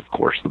safety is, of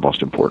course, the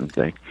most important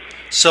thing.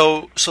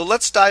 So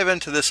let's dive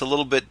into this a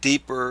little bit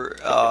deeper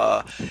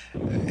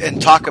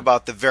and talk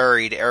about the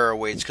varied arrow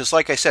weights. Because,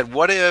 like I said,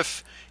 what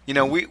if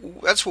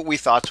that's what we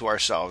thought to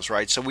ourselves,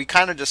 right? So we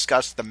kind of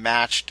discussed the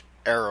matched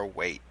arrow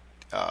weight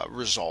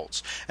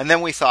results, and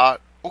then we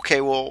thought,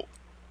 okay, well,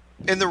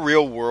 in the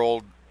real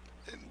world,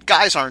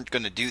 guys aren't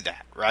going to do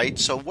that, right?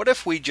 So what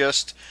if we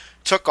just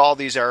took all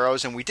these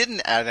arrows and we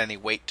didn't add any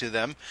weight to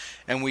them,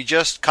 and we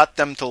just cut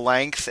them to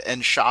length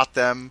and shot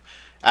them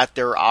at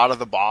their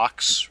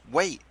out-of-the-box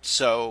weight?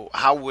 So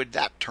how would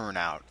that turn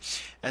out?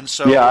 And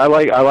so, yeah, I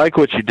like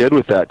what you did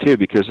with that too,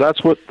 because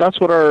that's what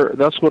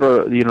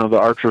the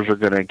archers are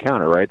going to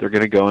encounter, right? They're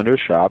going to go into a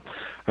shop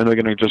and they're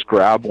going to just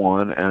grab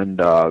one and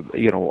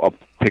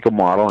pick a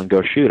model and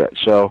go shoot it.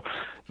 So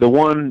the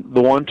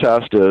one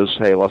test is,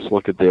 hey, let's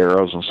look at the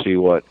arrows and see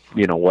what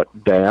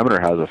diameter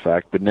has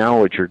effect. But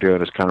now what you're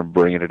doing is kind of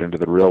bringing it into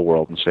the real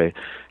world and say,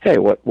 hey,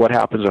 what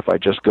happens if I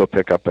just go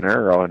pick up an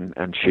arrow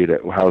and shoot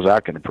it? How's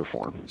that going to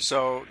perform?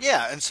 So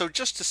yeah, and so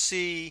just to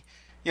see,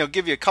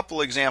 give you a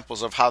couple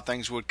examples of how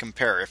things would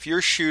compare. If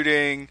you're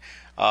shooting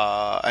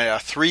a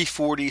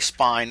 340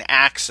 spine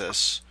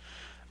Axis,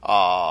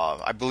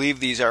 I believe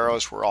these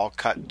arrows were all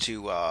cut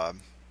to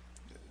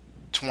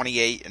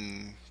 28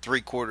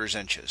 3/4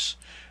 inches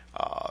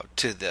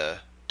to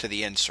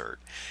the insert,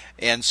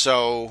 and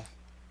so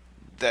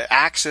the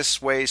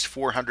Axis weighs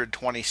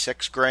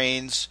 426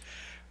 grains,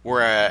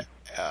 where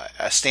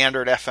a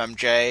standard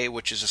FMJ,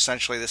 which is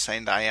essentially the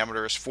same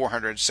diameter, is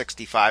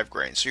 465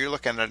 grains. So you're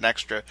looking at an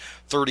extra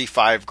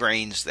 35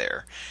 grains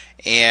there.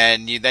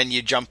 And then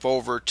you jump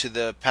over to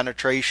the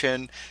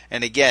penetration,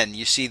 and again,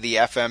 you see the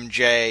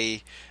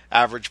FMJ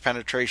average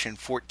penetration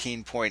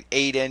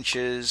 14.8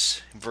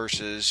 inches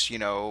versus, a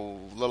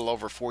little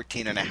over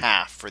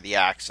 14.5 for the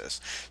Axis.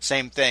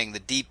 Same thing,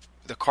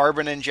 the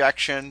carbon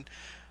injection,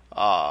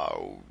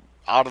 out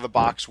of the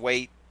box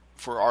weight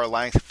for our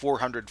length,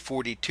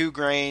 442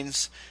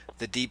 grains.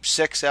 The Deep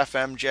 6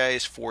 FMJ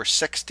is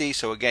 460.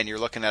 So again, you're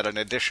looking at an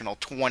additional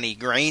 20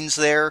 grains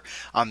there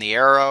on the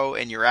arrow,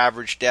 and your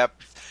average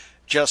depth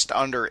just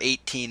under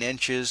 18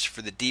 inches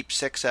for the Deep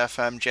 6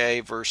 FMJ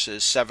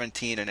versus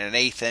 17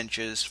 1/8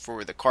 inches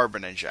for the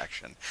carbon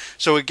injection.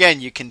 So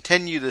again, you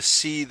continue to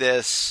see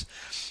this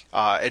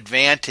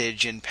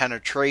advantage in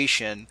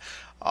penetration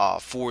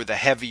for the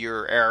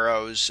heavier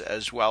arrows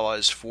as well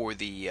as for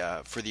the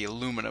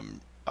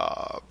aluminum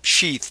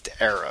sheathed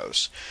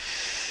arrows.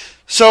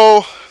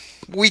 So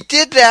we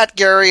did that,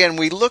 Gary, and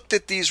we looked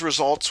at these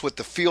results with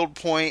the field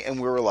point,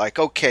 and we were like,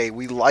 okay,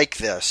 we like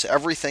this.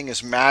 Everything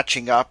is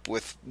matching up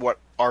with what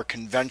our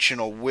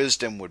conventional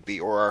wisdom would be,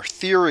 or our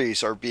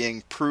theories are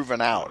being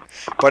proven out.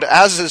 But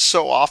as is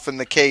so often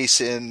the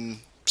case in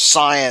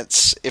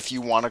science, if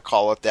you want to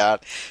call it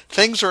that,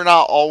 things are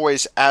not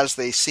always as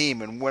they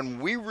seem. And when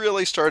we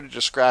really started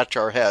to scratch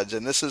our heads,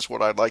 and this is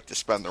what I'd like to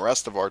spend the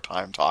rest of our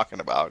time talking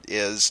about,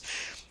 is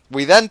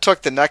we then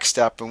took the next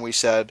step and we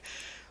said,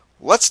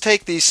 let's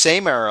take these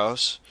same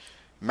arrows,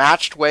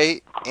 matched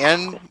weight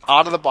and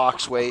out of the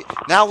box weight.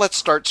 Now let's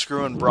start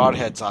screwing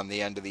broadheads on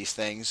the end of these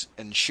things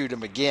and shoot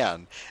them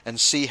again and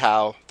see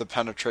how the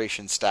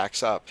penetration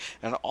stacks up.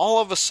 And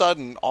all of a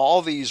sudden,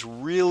 all these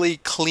really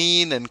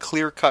clean and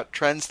clear-cut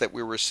trends that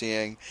we were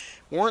seeing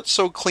weren't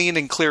so clean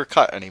and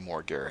clear-cut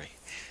anymore, Gary.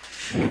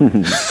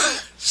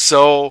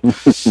 So,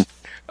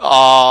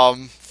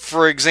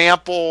 for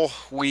example,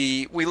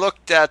 we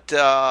looked at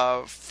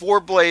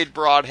 4-blade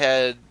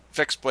broadhead,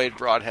 fixed blade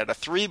broadhead, a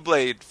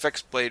 3-blade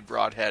fixed blade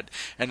broadhead,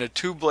 and a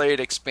 2-blade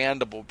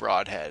expandable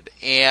broadhead.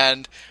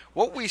 And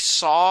what we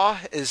saw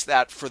is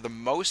that for the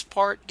most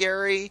part,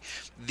 Gary,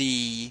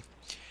 the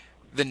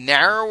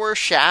narrower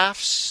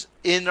shafts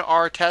in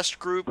our test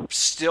group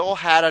still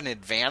had an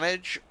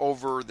advantage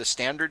over the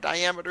standard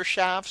diameter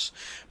shafts,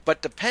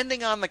 but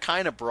depending on the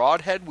kind of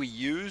broadhead we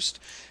used,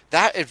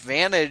 that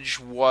advantage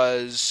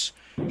was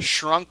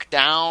shrunk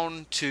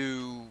down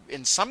to,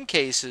 in some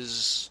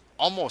cases,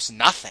 almost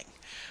nothing.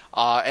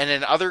 And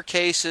in other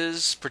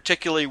cases,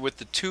 particularly with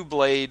the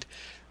 2-blade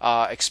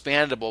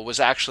expandable,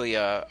 was actually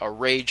a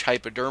Rage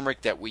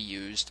hypodermic that we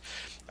used.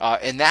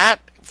 And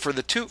that for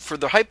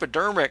the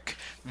hypodermic,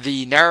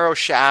 the narrow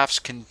shafts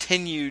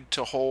continued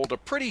to hold a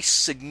pretty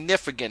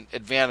significant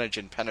advantage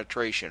in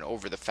penetration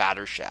over the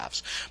fatter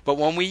shafts. But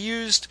when we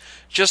used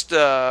just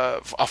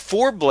a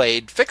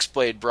 4-blade fixed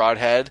blade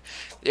broadhead,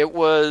 it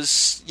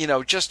was,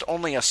 just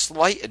only a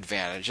slight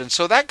advantage. And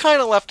so that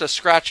kind of left us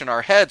scratching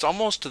our heads,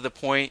 almost to the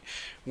point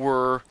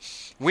where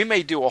we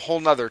may do a whole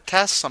nother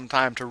test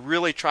sometime to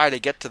really try to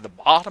get to the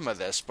bottom of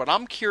this. But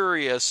I'm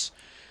curious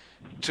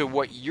to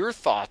what your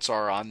thoughts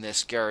are on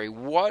this, Gary.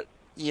 What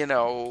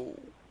is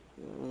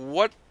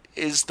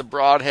the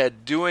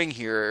broadhead doing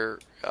here?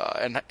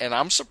 And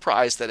I'm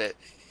surprised that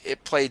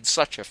it played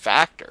such a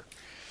factor.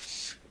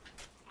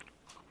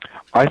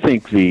 I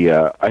think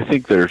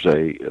there's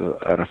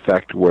an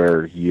effect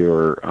where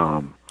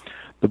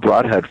the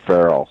broadhead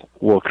ferrule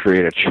will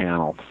create a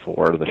channel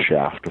for the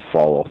shaft to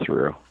follow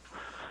through.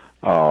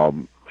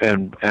 and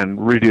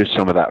reduce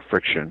some of that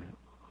friction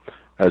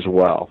as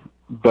well.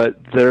 But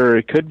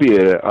there could be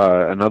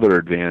another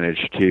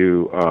advantage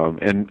too,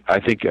 and I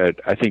think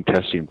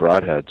testing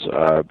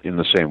broadheads in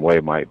the same way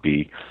might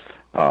be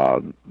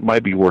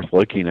worth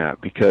looking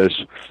at,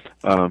 because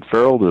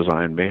ferrule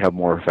design may have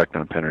more effect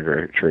on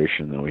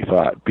penetration than we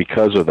thought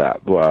because of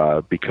that.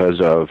 Because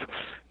of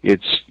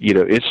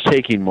it's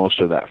taking most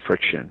of that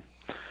friction.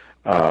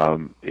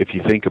 If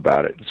you think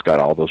about it, it's got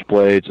all those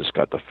blades, it's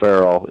got the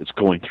ferrule, it's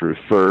going through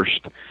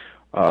first.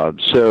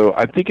 So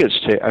I think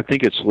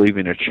it's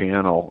leaving a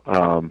channel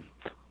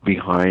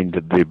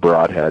behind the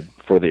broadhead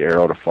for the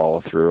arrow to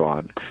follow through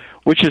on,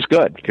 which is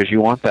good, because you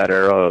want that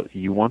arrow.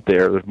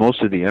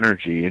 Most of the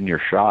energy in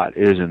your shot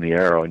is in the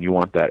arrow, and you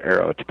want that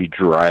arrow to be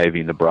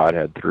driving the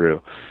broadhead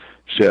through.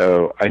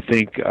 So I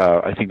think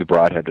the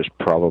broadhead is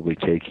probably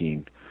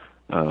taking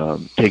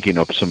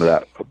up some of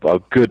that, a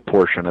good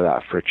portion of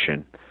that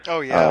friction.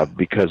 Oh yeah,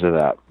 because of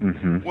that.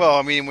 Mm-hmm. Well,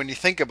 I mean, when you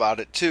think about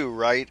it too,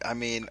 right? I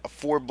mean, a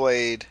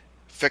 4-blade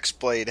fixed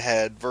blade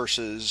head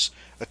versus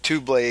a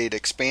 2-blade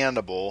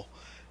expandable.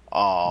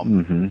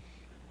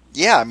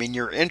 Yeah, I mean,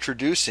 you're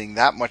introducing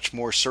that much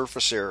more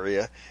surface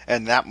area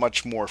and that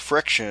much more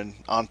friction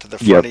onto the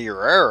front of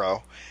your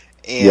arrow,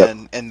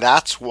 and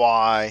that's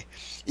why,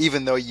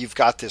 even though you've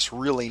got this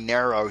really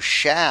narrow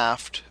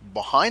shaft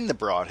behind the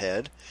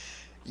broadhead,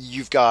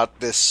 you've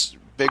got this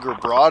bigger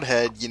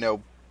broadhead,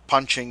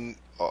 punching,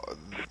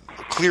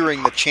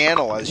 clearing the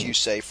channel, as you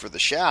say, for the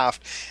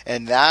shaft,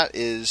 and that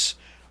is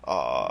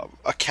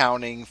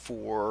accounting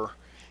for,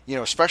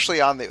 especially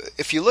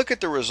if you look at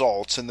the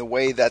results and the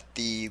way that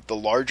the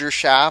larger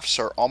shafts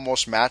are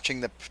almost matching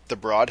the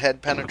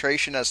broadhead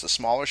penetration as the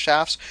smaller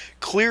shafts,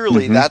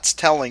 clearly that's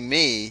telling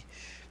me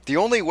the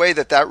only way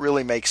that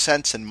really makes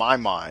sense in my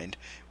mind,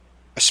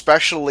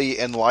 especially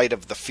in light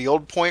of the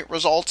field point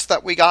results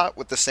that we got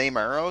with the same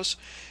arrows,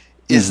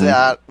 is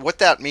that what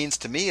that means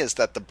to me is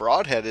that the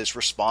broadhead is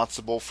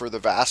responsible for the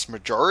vast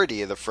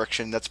majority of the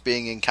friction that's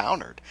being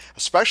encountered,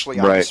 especially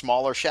on the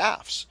smaller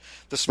shafts.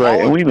 The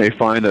smaller, and we may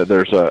find that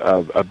there's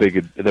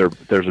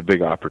a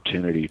big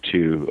opportunity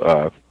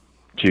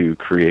to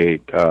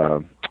create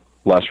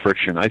less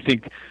friction. I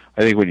think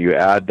when you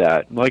add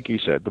that, like you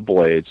said, the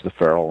blades, the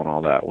ferrule, and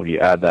all that, when you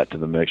add that to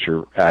the mix,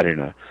 you're adding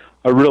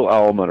a real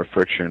element of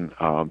friction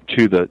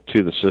to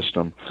the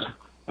system.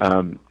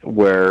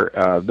 Where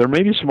there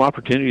may be some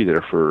opportunity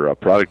there for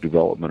product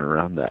development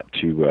around that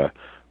to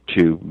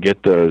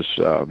get those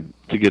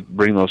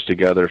bring those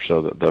together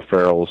so that the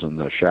ferrules and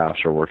the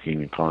shafts are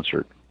working in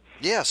concert.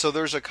 Yeah, so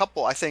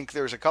I think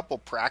there's a couple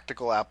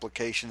practical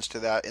applications to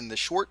that in the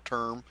short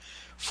term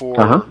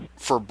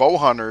for bow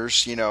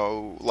hunters,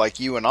 like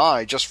you and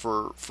I, just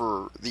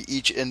for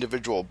each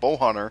individual bow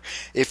hunter.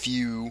 If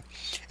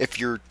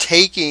you're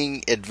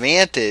taking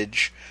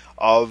advantage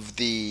of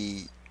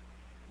the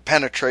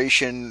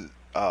penetration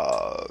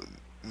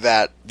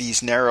that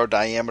these narrow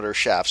diameter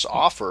shafts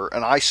offer,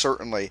 and I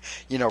certainly,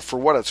 for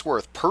what it's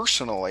worth,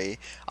 personally,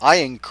 I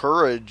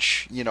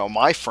encourage,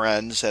 my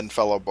friends and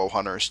fellow bow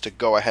hunters to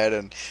go ahead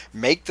and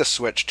make the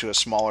switch to a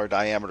smaller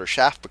diameter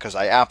shaft, because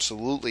I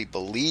absolutely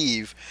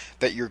believe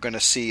that you're going to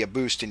see a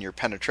boost in your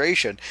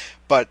penetration.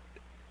 But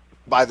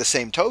by the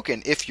same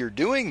token, if you're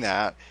doing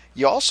that,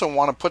 you also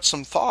want to put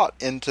some thought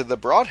into the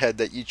broadhead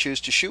that you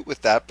choose to shoot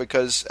with that,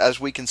 because as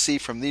we can see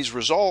from these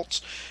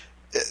results,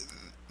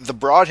 the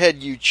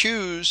broadhead you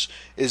choose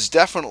is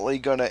definitely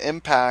going to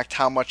impact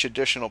how much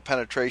additional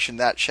penetration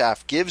that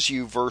shaft gives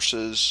you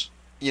versus,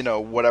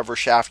 whatever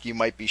shaft you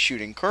might be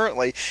shooting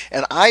currently.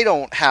 And I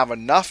don't have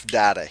enough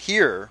data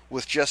here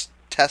with just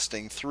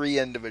testing 3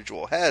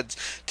 individual heads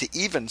to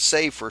even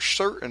say for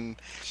certain,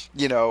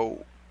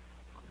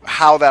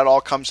 how that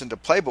all comes into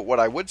play. But what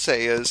I would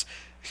say is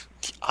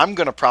I'm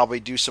going to probably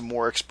do some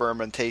more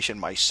experimentation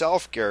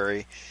myself,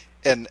 Gary,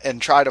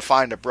 and try to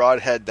find a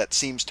broadhead that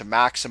seems to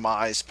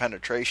maximize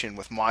penetration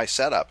with my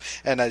setup.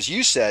 And as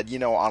you said,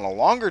 on a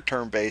longer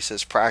term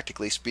basis,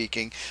 practically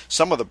speaking,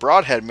 some of the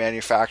broadhead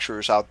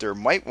manufacturers out there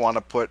might want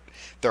to put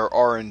their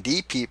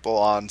R&D people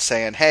on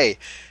saying, hey,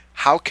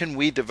 how can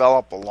we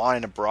develop a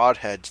line of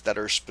broadheads that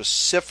are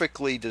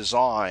specifically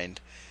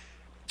designed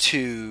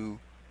to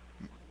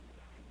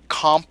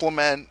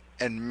complement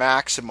and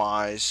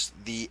maximize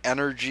the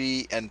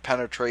energy and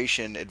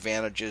penetration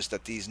advantages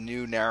that these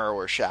new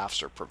narrower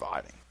shafts are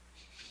providing?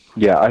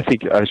 Yeah, I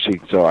think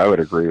so. I would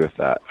agree with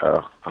that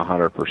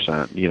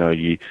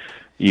 100%.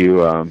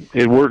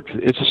 It works.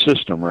 It's a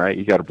system, right?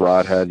 You got a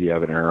broadhead, you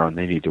have an arrow, and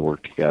they need to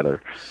work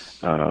together.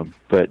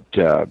 But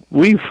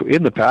we've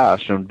in the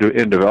past, in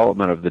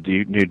development of the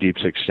new Deep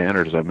Six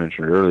standard, as I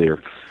mentioned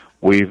earlier,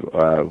 we've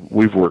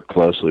worked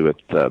closely with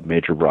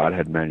major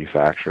broadhead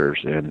manufacturers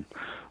in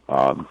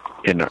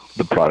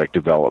the product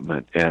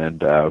development,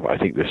 and I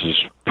think this is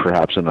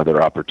perhaps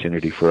another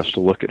opportunity for us to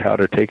look at how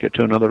to take it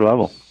to another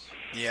level.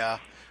 Yeah,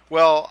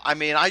 well, I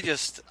mean, I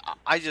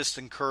just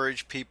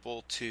encourage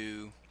people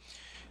to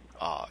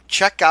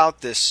check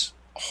out this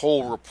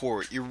whole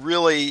report. You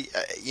really,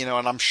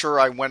 and I'm sure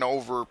I went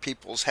over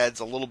people's heads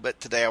a little bit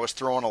today. I was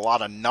throwing a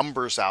lot of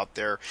numbers out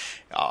there.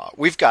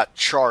 We've got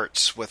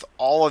charts with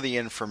all of the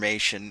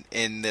information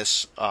in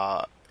this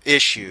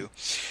issue,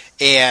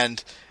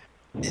 and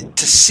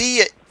to see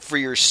it for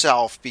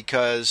yourself,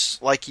 because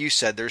like you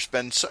said, there's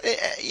been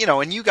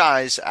and you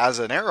guys as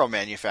an arrow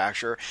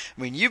manufacturer,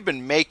 I mean, you've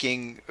been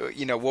making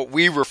what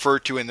we refer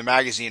to in the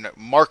magazine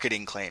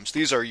marketing claims.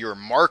 These are your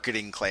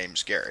marketing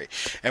claims, Gary,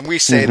 and we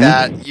say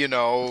that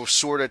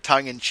sort of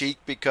tongue in cheek,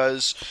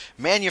 because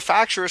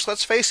manufacturers,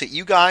 let's face it,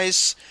 you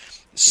guys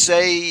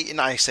say, and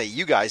I say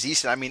you guys,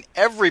 Easton, I mean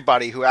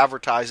everybody who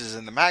advertises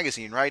in the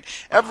magazine, right?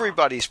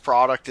 Everybody's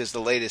product is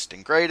the latest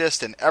and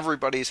greatest, and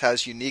everybody's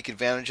has unique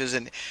advantages,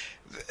 and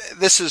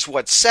this is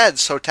what's said.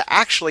 So to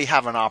actually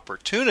have an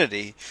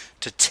opportunity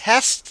to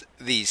test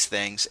these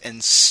things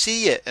and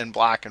see it in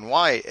black and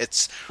white,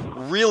 it's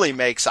really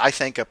makes, I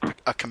think,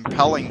 a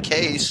compelling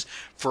case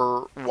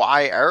for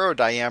why arrow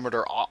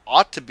diameter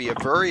ought to be a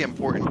very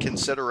important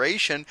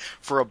consideration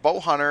for a bow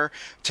hunter.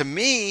 To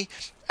me,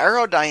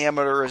 arrow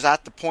diameter is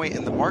at the point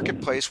in the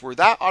marketplace where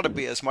that ought to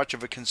be as much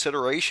of a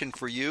consideration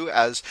for you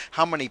as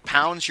how many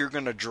pounds you're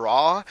going to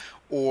draw,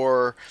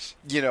 or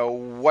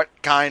what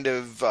kind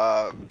of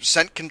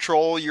scent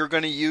control you're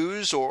going to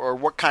use, or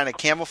what kind of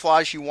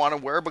camouflage you want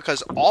to wear,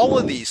 because all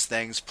of these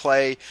things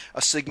play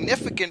a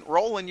significant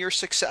role in your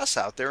success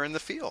out there in the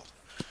field.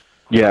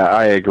 Yeah,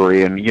 I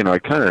agree, and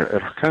it kind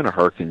of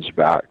harkens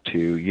back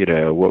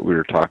to what we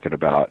were talking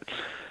about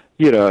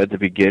at the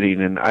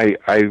beginning, and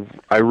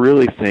I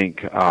really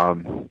think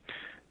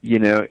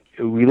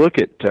we look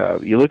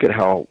at you look at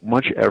how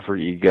much effort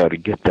you go to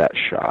get that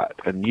shot,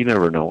 and you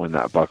never know when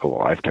that buck of a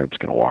lifetime is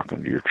going to walk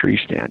into your tree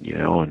stand,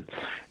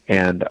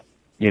 and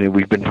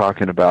we've been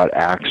talking about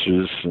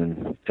axes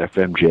and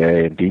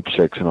FMJ and Deep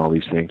Six and all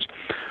these things.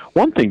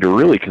 One thing to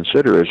really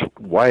consider is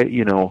why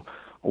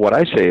what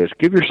I say is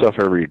give yourself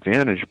every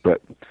advantage,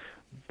 but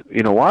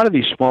a lot of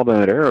these small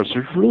diameter arrows,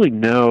 there's really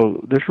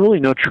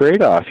no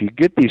trade-off. You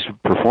get these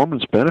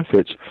performance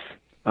benefits.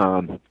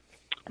 The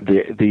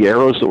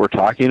arrows that we're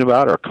talking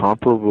about are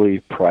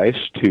comparably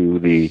priced to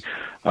the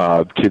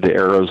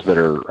arrows that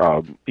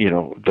are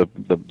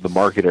the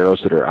market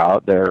arrows that are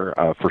out there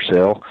for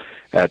sale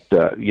at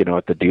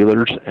the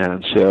dealers,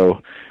 and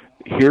so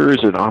here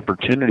is an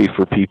opportunity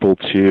for people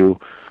to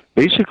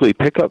basically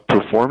pick up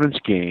performance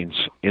gains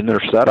in their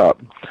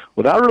setup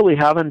without really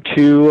having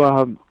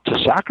to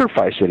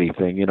sacrifice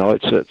anything.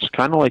 It's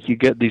kind of like you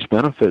get these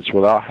benefits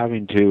without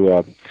having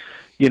to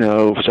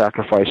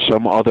sacrifice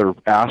some other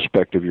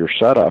aspect of your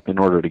setup in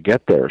order to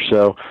get there.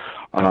 So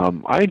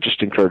I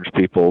just encourage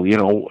people,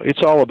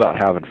 it's all about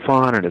having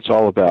fun, and it's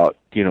all about,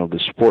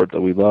 the sport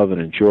that we love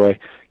and enjoy.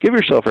 Give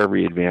yourself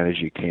every advantage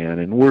you can.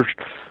 And we're,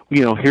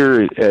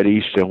 here at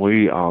Easton,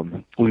 we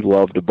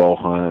love to bow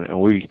hunt, and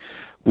we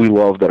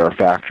love that our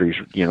factory's,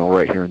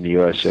 right here in the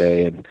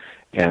USA,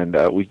 and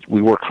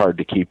we work hard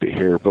to keep it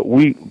here. But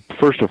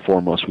first and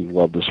foremost, we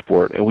love the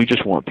sport, and we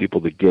just want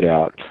people to get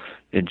out,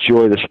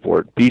 enjoy the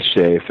sport, be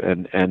safe,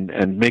 and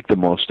make the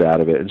most out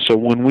of it. And so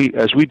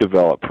as we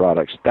develop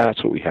products,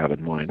 that's what we have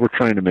in mind. We're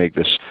trying to make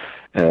this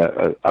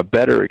a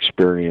better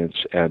experience,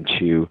 and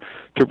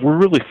we're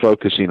really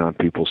focusing on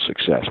people's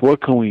success.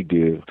 What can we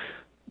do?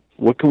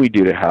 What can we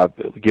do to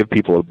give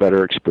people a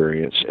better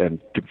experience and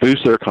to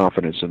boost their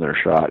confidence in their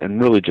shot, and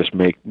really just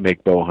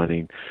make bow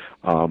hunting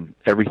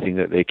everything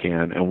that they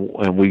can?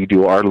 And we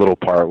do our little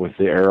part with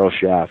the arrow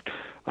shaft.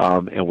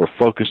 And we're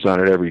focused on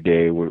it every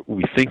day.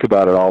 We think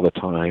about it all the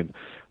time.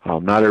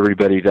 Not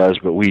everybody does,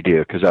 but we do,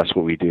 because that's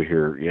what we do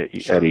here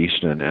at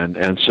Easton.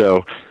 And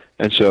so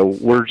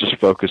we're just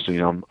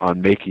focusing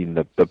on making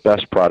the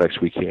best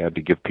products we can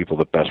to give people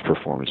the best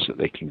performance that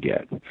they can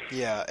get.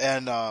 Yeah,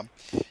 and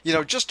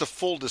just a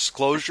full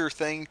disclosure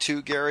thing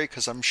too, Gary,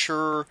 because I'm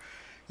sure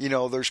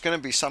there's going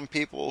to be some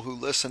people who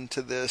listen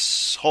to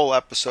this whole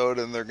episode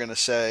and they're going to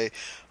say,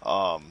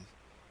 "Oh,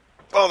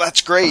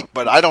 that's great,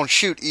 but I don't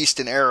shoot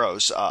Easton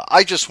arrows."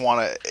 I just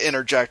want to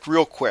interject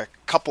real quick,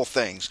 couple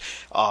things.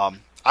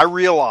 I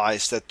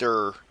realize that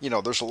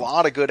there's a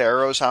lot of good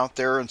arrows out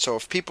there, and so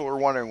if people are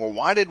wondering, well,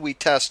 why did we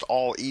test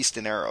all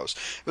Easton arrows?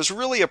 It was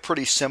really a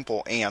pretty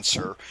simple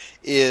answer,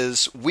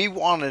 is we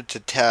wanted to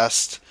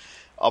test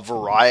a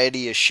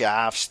variety of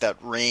shafts that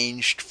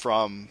ranged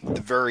from the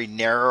very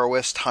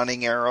narrowest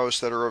hunting arrows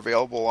that are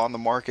available on the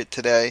market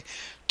today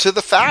to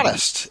the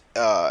fattest.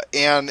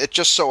 And it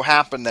just so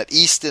happened that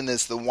Easton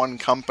is the one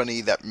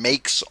company that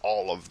makes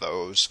all of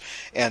those.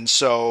 And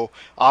so,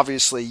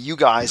 obviously, you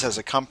guys as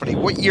a company,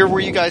 what year were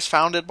you guys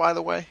founded, by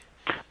the way?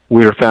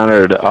 We were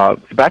founded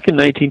back in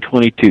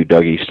 1922.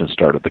 Doug Easton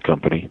started the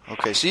company.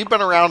 Okay, so you've been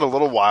around a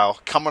little while,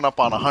 coming up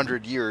on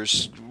 100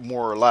 years,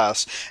 more or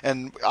less.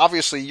 And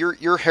obviously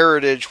your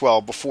heritage, well,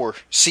 before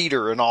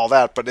cedar and all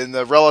that, but in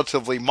the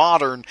relatively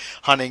modern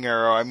hunting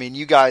arrow, I mean,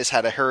 you guys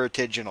had a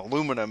heritage in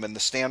aluminum and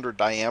the standard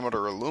diameter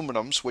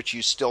aluminums, which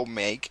you still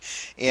make,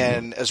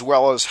 and as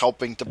well as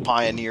helping to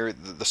pioneer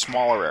the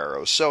smaller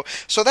arrows. So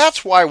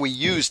that's why we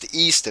used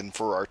Easton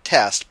for our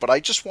test, but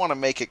I just want to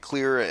make it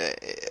clear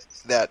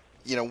that,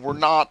 you know, we're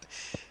not,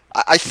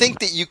 I think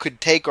that you could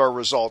take our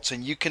results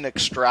and you can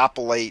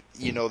extrapolate,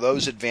 you know,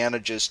 those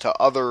advantages to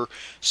other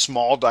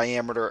small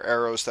diameter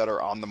arrows that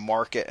are on the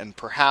market, and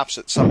perhaps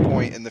at some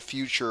point in the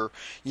future,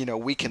 you know,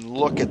 we can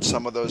look at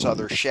some of those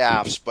other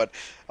shafts, but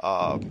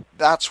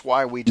that's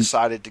why we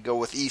decided to go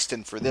with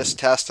Easton for this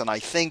test, and I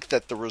think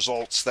that the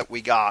results that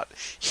we got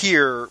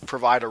here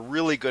provide a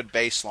really good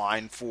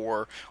baseline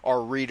for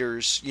our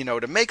readers, you know,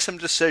 to make some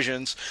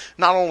decisions,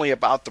 not only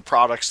about the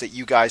products that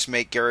you guys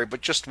make, Gary,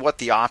 but just what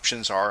the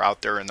options are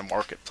out there in the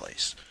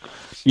marketplace.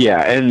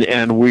 Yeah,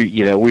 and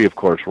we of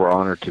course we're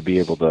honored to be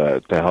able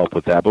to help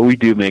with that, but we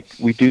do make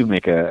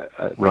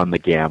a run the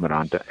gamut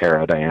on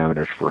arrow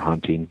diameters for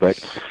hunting.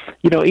 But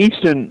you know,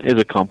 Easton is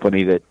a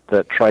company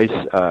that tries.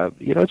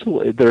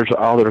 There's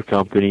other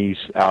companies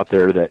out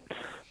there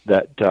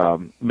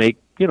that make,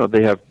 you know,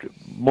 they have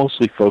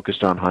mostly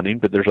focused on hunting,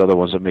 but there's other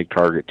ones that make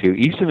target too.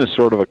 Easton is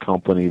sort of a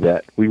company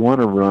that we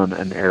want to run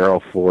an arrow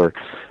for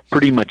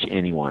pretty much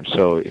anyone.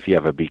 So if you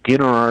have a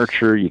beginner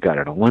archer, you got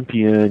an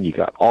Olympian, you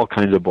got all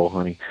kinds of bow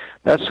hunting.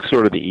 That's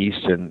sort of the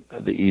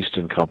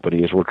Easton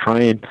company. Is we're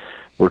trying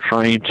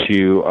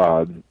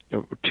to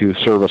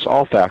service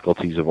all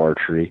faculties of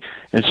archery,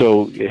 and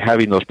so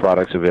having those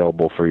products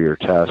available for your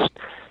test,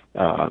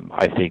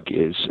 I think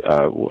is,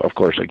 of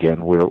course,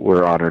 again,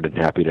 we're honored and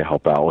happy to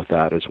help out with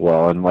that as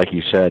well. And like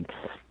you said,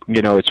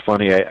 you know, it's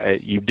funny.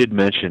 You did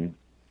mention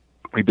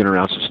we've been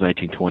around since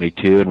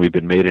 1922, and we've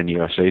been made in the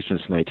USA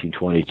since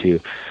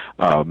 1922.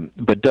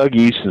 But Doug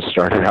Easton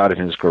started out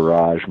in his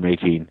garage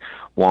making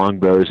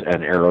longbows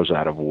and arrows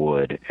out of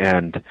wood,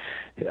 and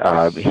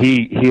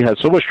he had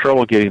so much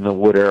trouble getting the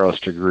wood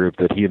arrows to group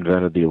that he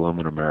invented the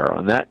aluminum arrow.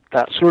 And that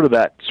sort of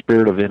that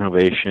spirit of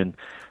innovation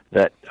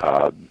that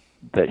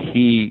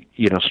he,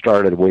 you know,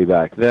 started way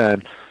back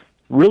then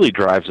really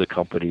drives the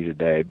company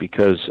today,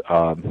 because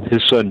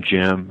his son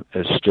Jim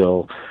is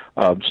still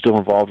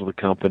involved with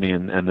the company,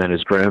 and then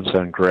his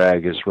grandson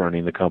Greg is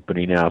running the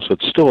company now. So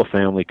it's still a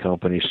family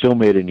company, still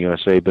made in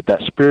USA, but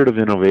that spirit of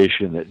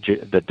innovation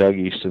that Doug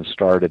Easton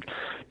started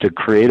to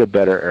create a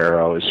better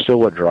arrow is still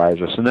what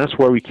drives us, and that's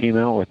why we came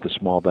out with the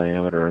small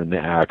diameter and the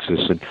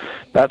Axis. And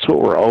that's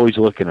what we're always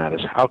looking at,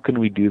 is how can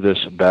we do this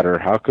better?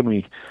 How can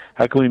we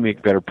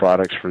make better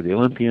products for the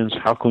Olympians?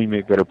 How can we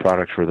make better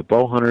products for the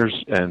bow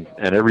hunters and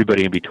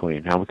everybody in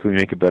between? How can we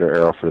make a better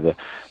arrow for the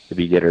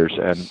beginners?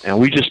 And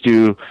we just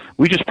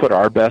put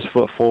our best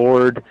foot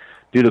forward,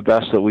 do the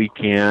best that we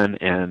can,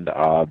 and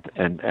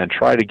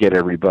try to get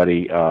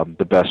everybody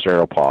the best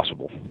arrow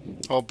possible.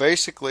 Well,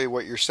 basically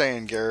what you're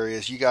saying, Gary,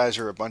 is you guys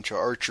are a bunch of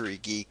archery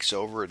geeks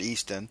over at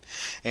Easton,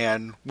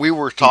 and we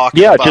were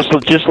talking about...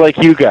 just like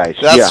you guys.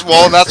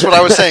 Well, that's what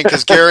I was saying,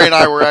 because Gary and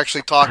I were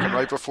actually talking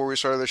right before we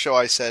started the show.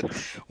 I said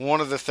one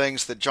of the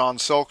things that John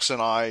Silks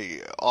and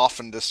I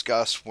often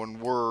discuss when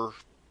we're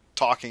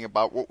talking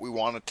about what we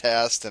want to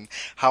test and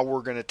how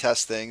we're going to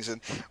test things.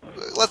 And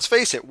let's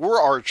face it, we're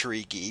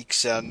archery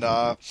geeks, and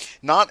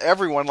not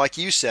everyone, like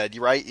you said,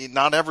 right?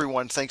 Not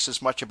everyone thinks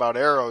as much about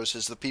arrows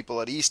as the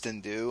people at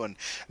Easton do, and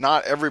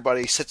not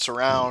everybody sits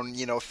around,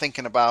 you know,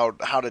 thinking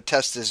about how to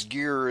test this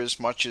gear as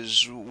much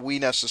as we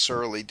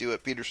necessarily do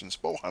at Peterson's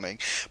Bow Hunting.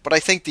 But I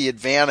think the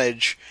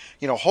advantage,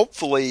 you know,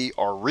 hopefully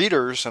our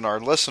readers and our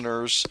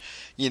listeners,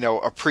 you know,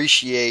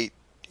 appreciate,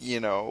 you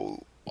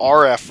know,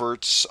 our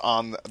efforts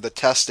on the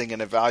testing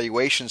and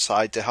evaluation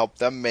side to help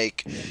them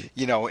make,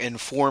 you know,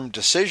 informed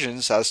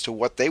decisions as to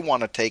what they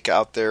want to take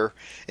out there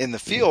in the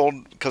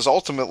field, because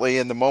ultimately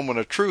in the moment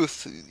of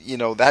truth, you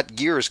know, that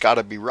gear has got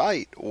to be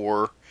right,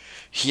 or,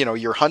 you know,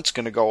 your hunt's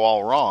going to go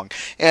all wrong.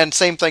 And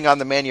same thing on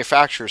the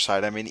manufacturer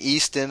side. I mean,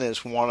 Easton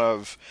is one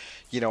of,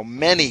 you know,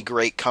 many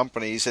great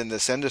companies in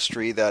this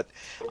industry that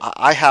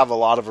I have a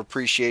lot of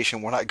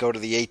appreciation when I go to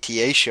the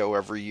ATA show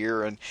every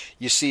year, and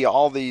you see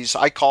all these,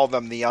 I call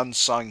them the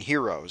unsung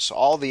heroes,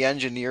 all the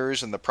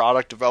engineers and the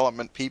product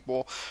development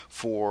people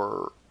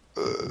for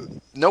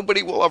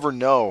nobody will ever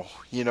know,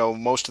 you know,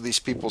 most of these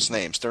people's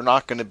names. They're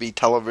not going to be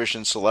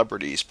television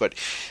celebrities, but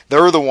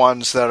they're the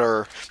ones that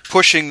are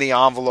pushing the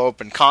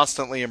envelope and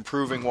constantly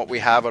improving what we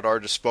have at our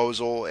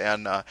disposal,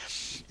 and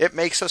it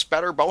makes us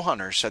better bow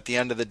hunters at the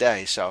end of the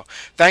day. So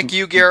thank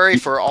you, Gary,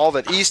 for all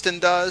that Easton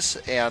does,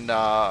 and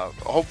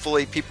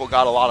hopefully people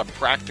got a lot of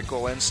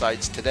practical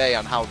insights today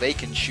on how they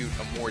can shoot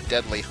a more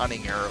deadly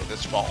hunting arrow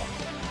this fall.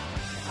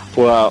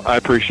 Well, I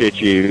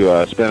appreciate you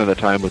spending the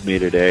time with me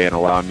today and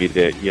allowing me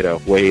to, you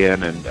know, weigh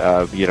in, and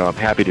you know, I'm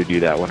happy to do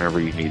that whenever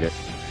you need it.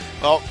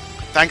 Well,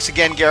 thanks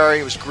again, Gary.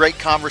 It was a great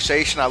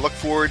conversation. I look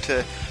forward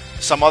to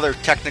some other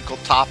technical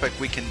topic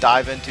we can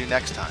dive into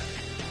next time.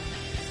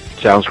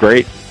 Sounds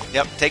great.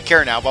 Yep. Take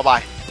care now.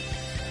 Bye-bye.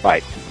 Bye.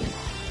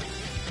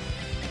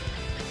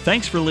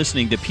 Thanks for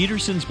listening to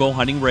Peterson's Bow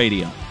Hunting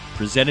Radio,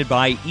 presented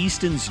by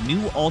Easton's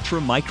new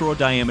Ultra Micro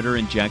Diameter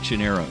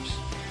Injection Arrows.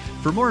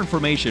 For more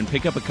information,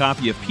 pick up a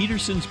copy of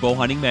Peterson's Bow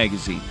Hunting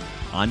Magazine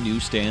on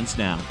newsstands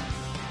now.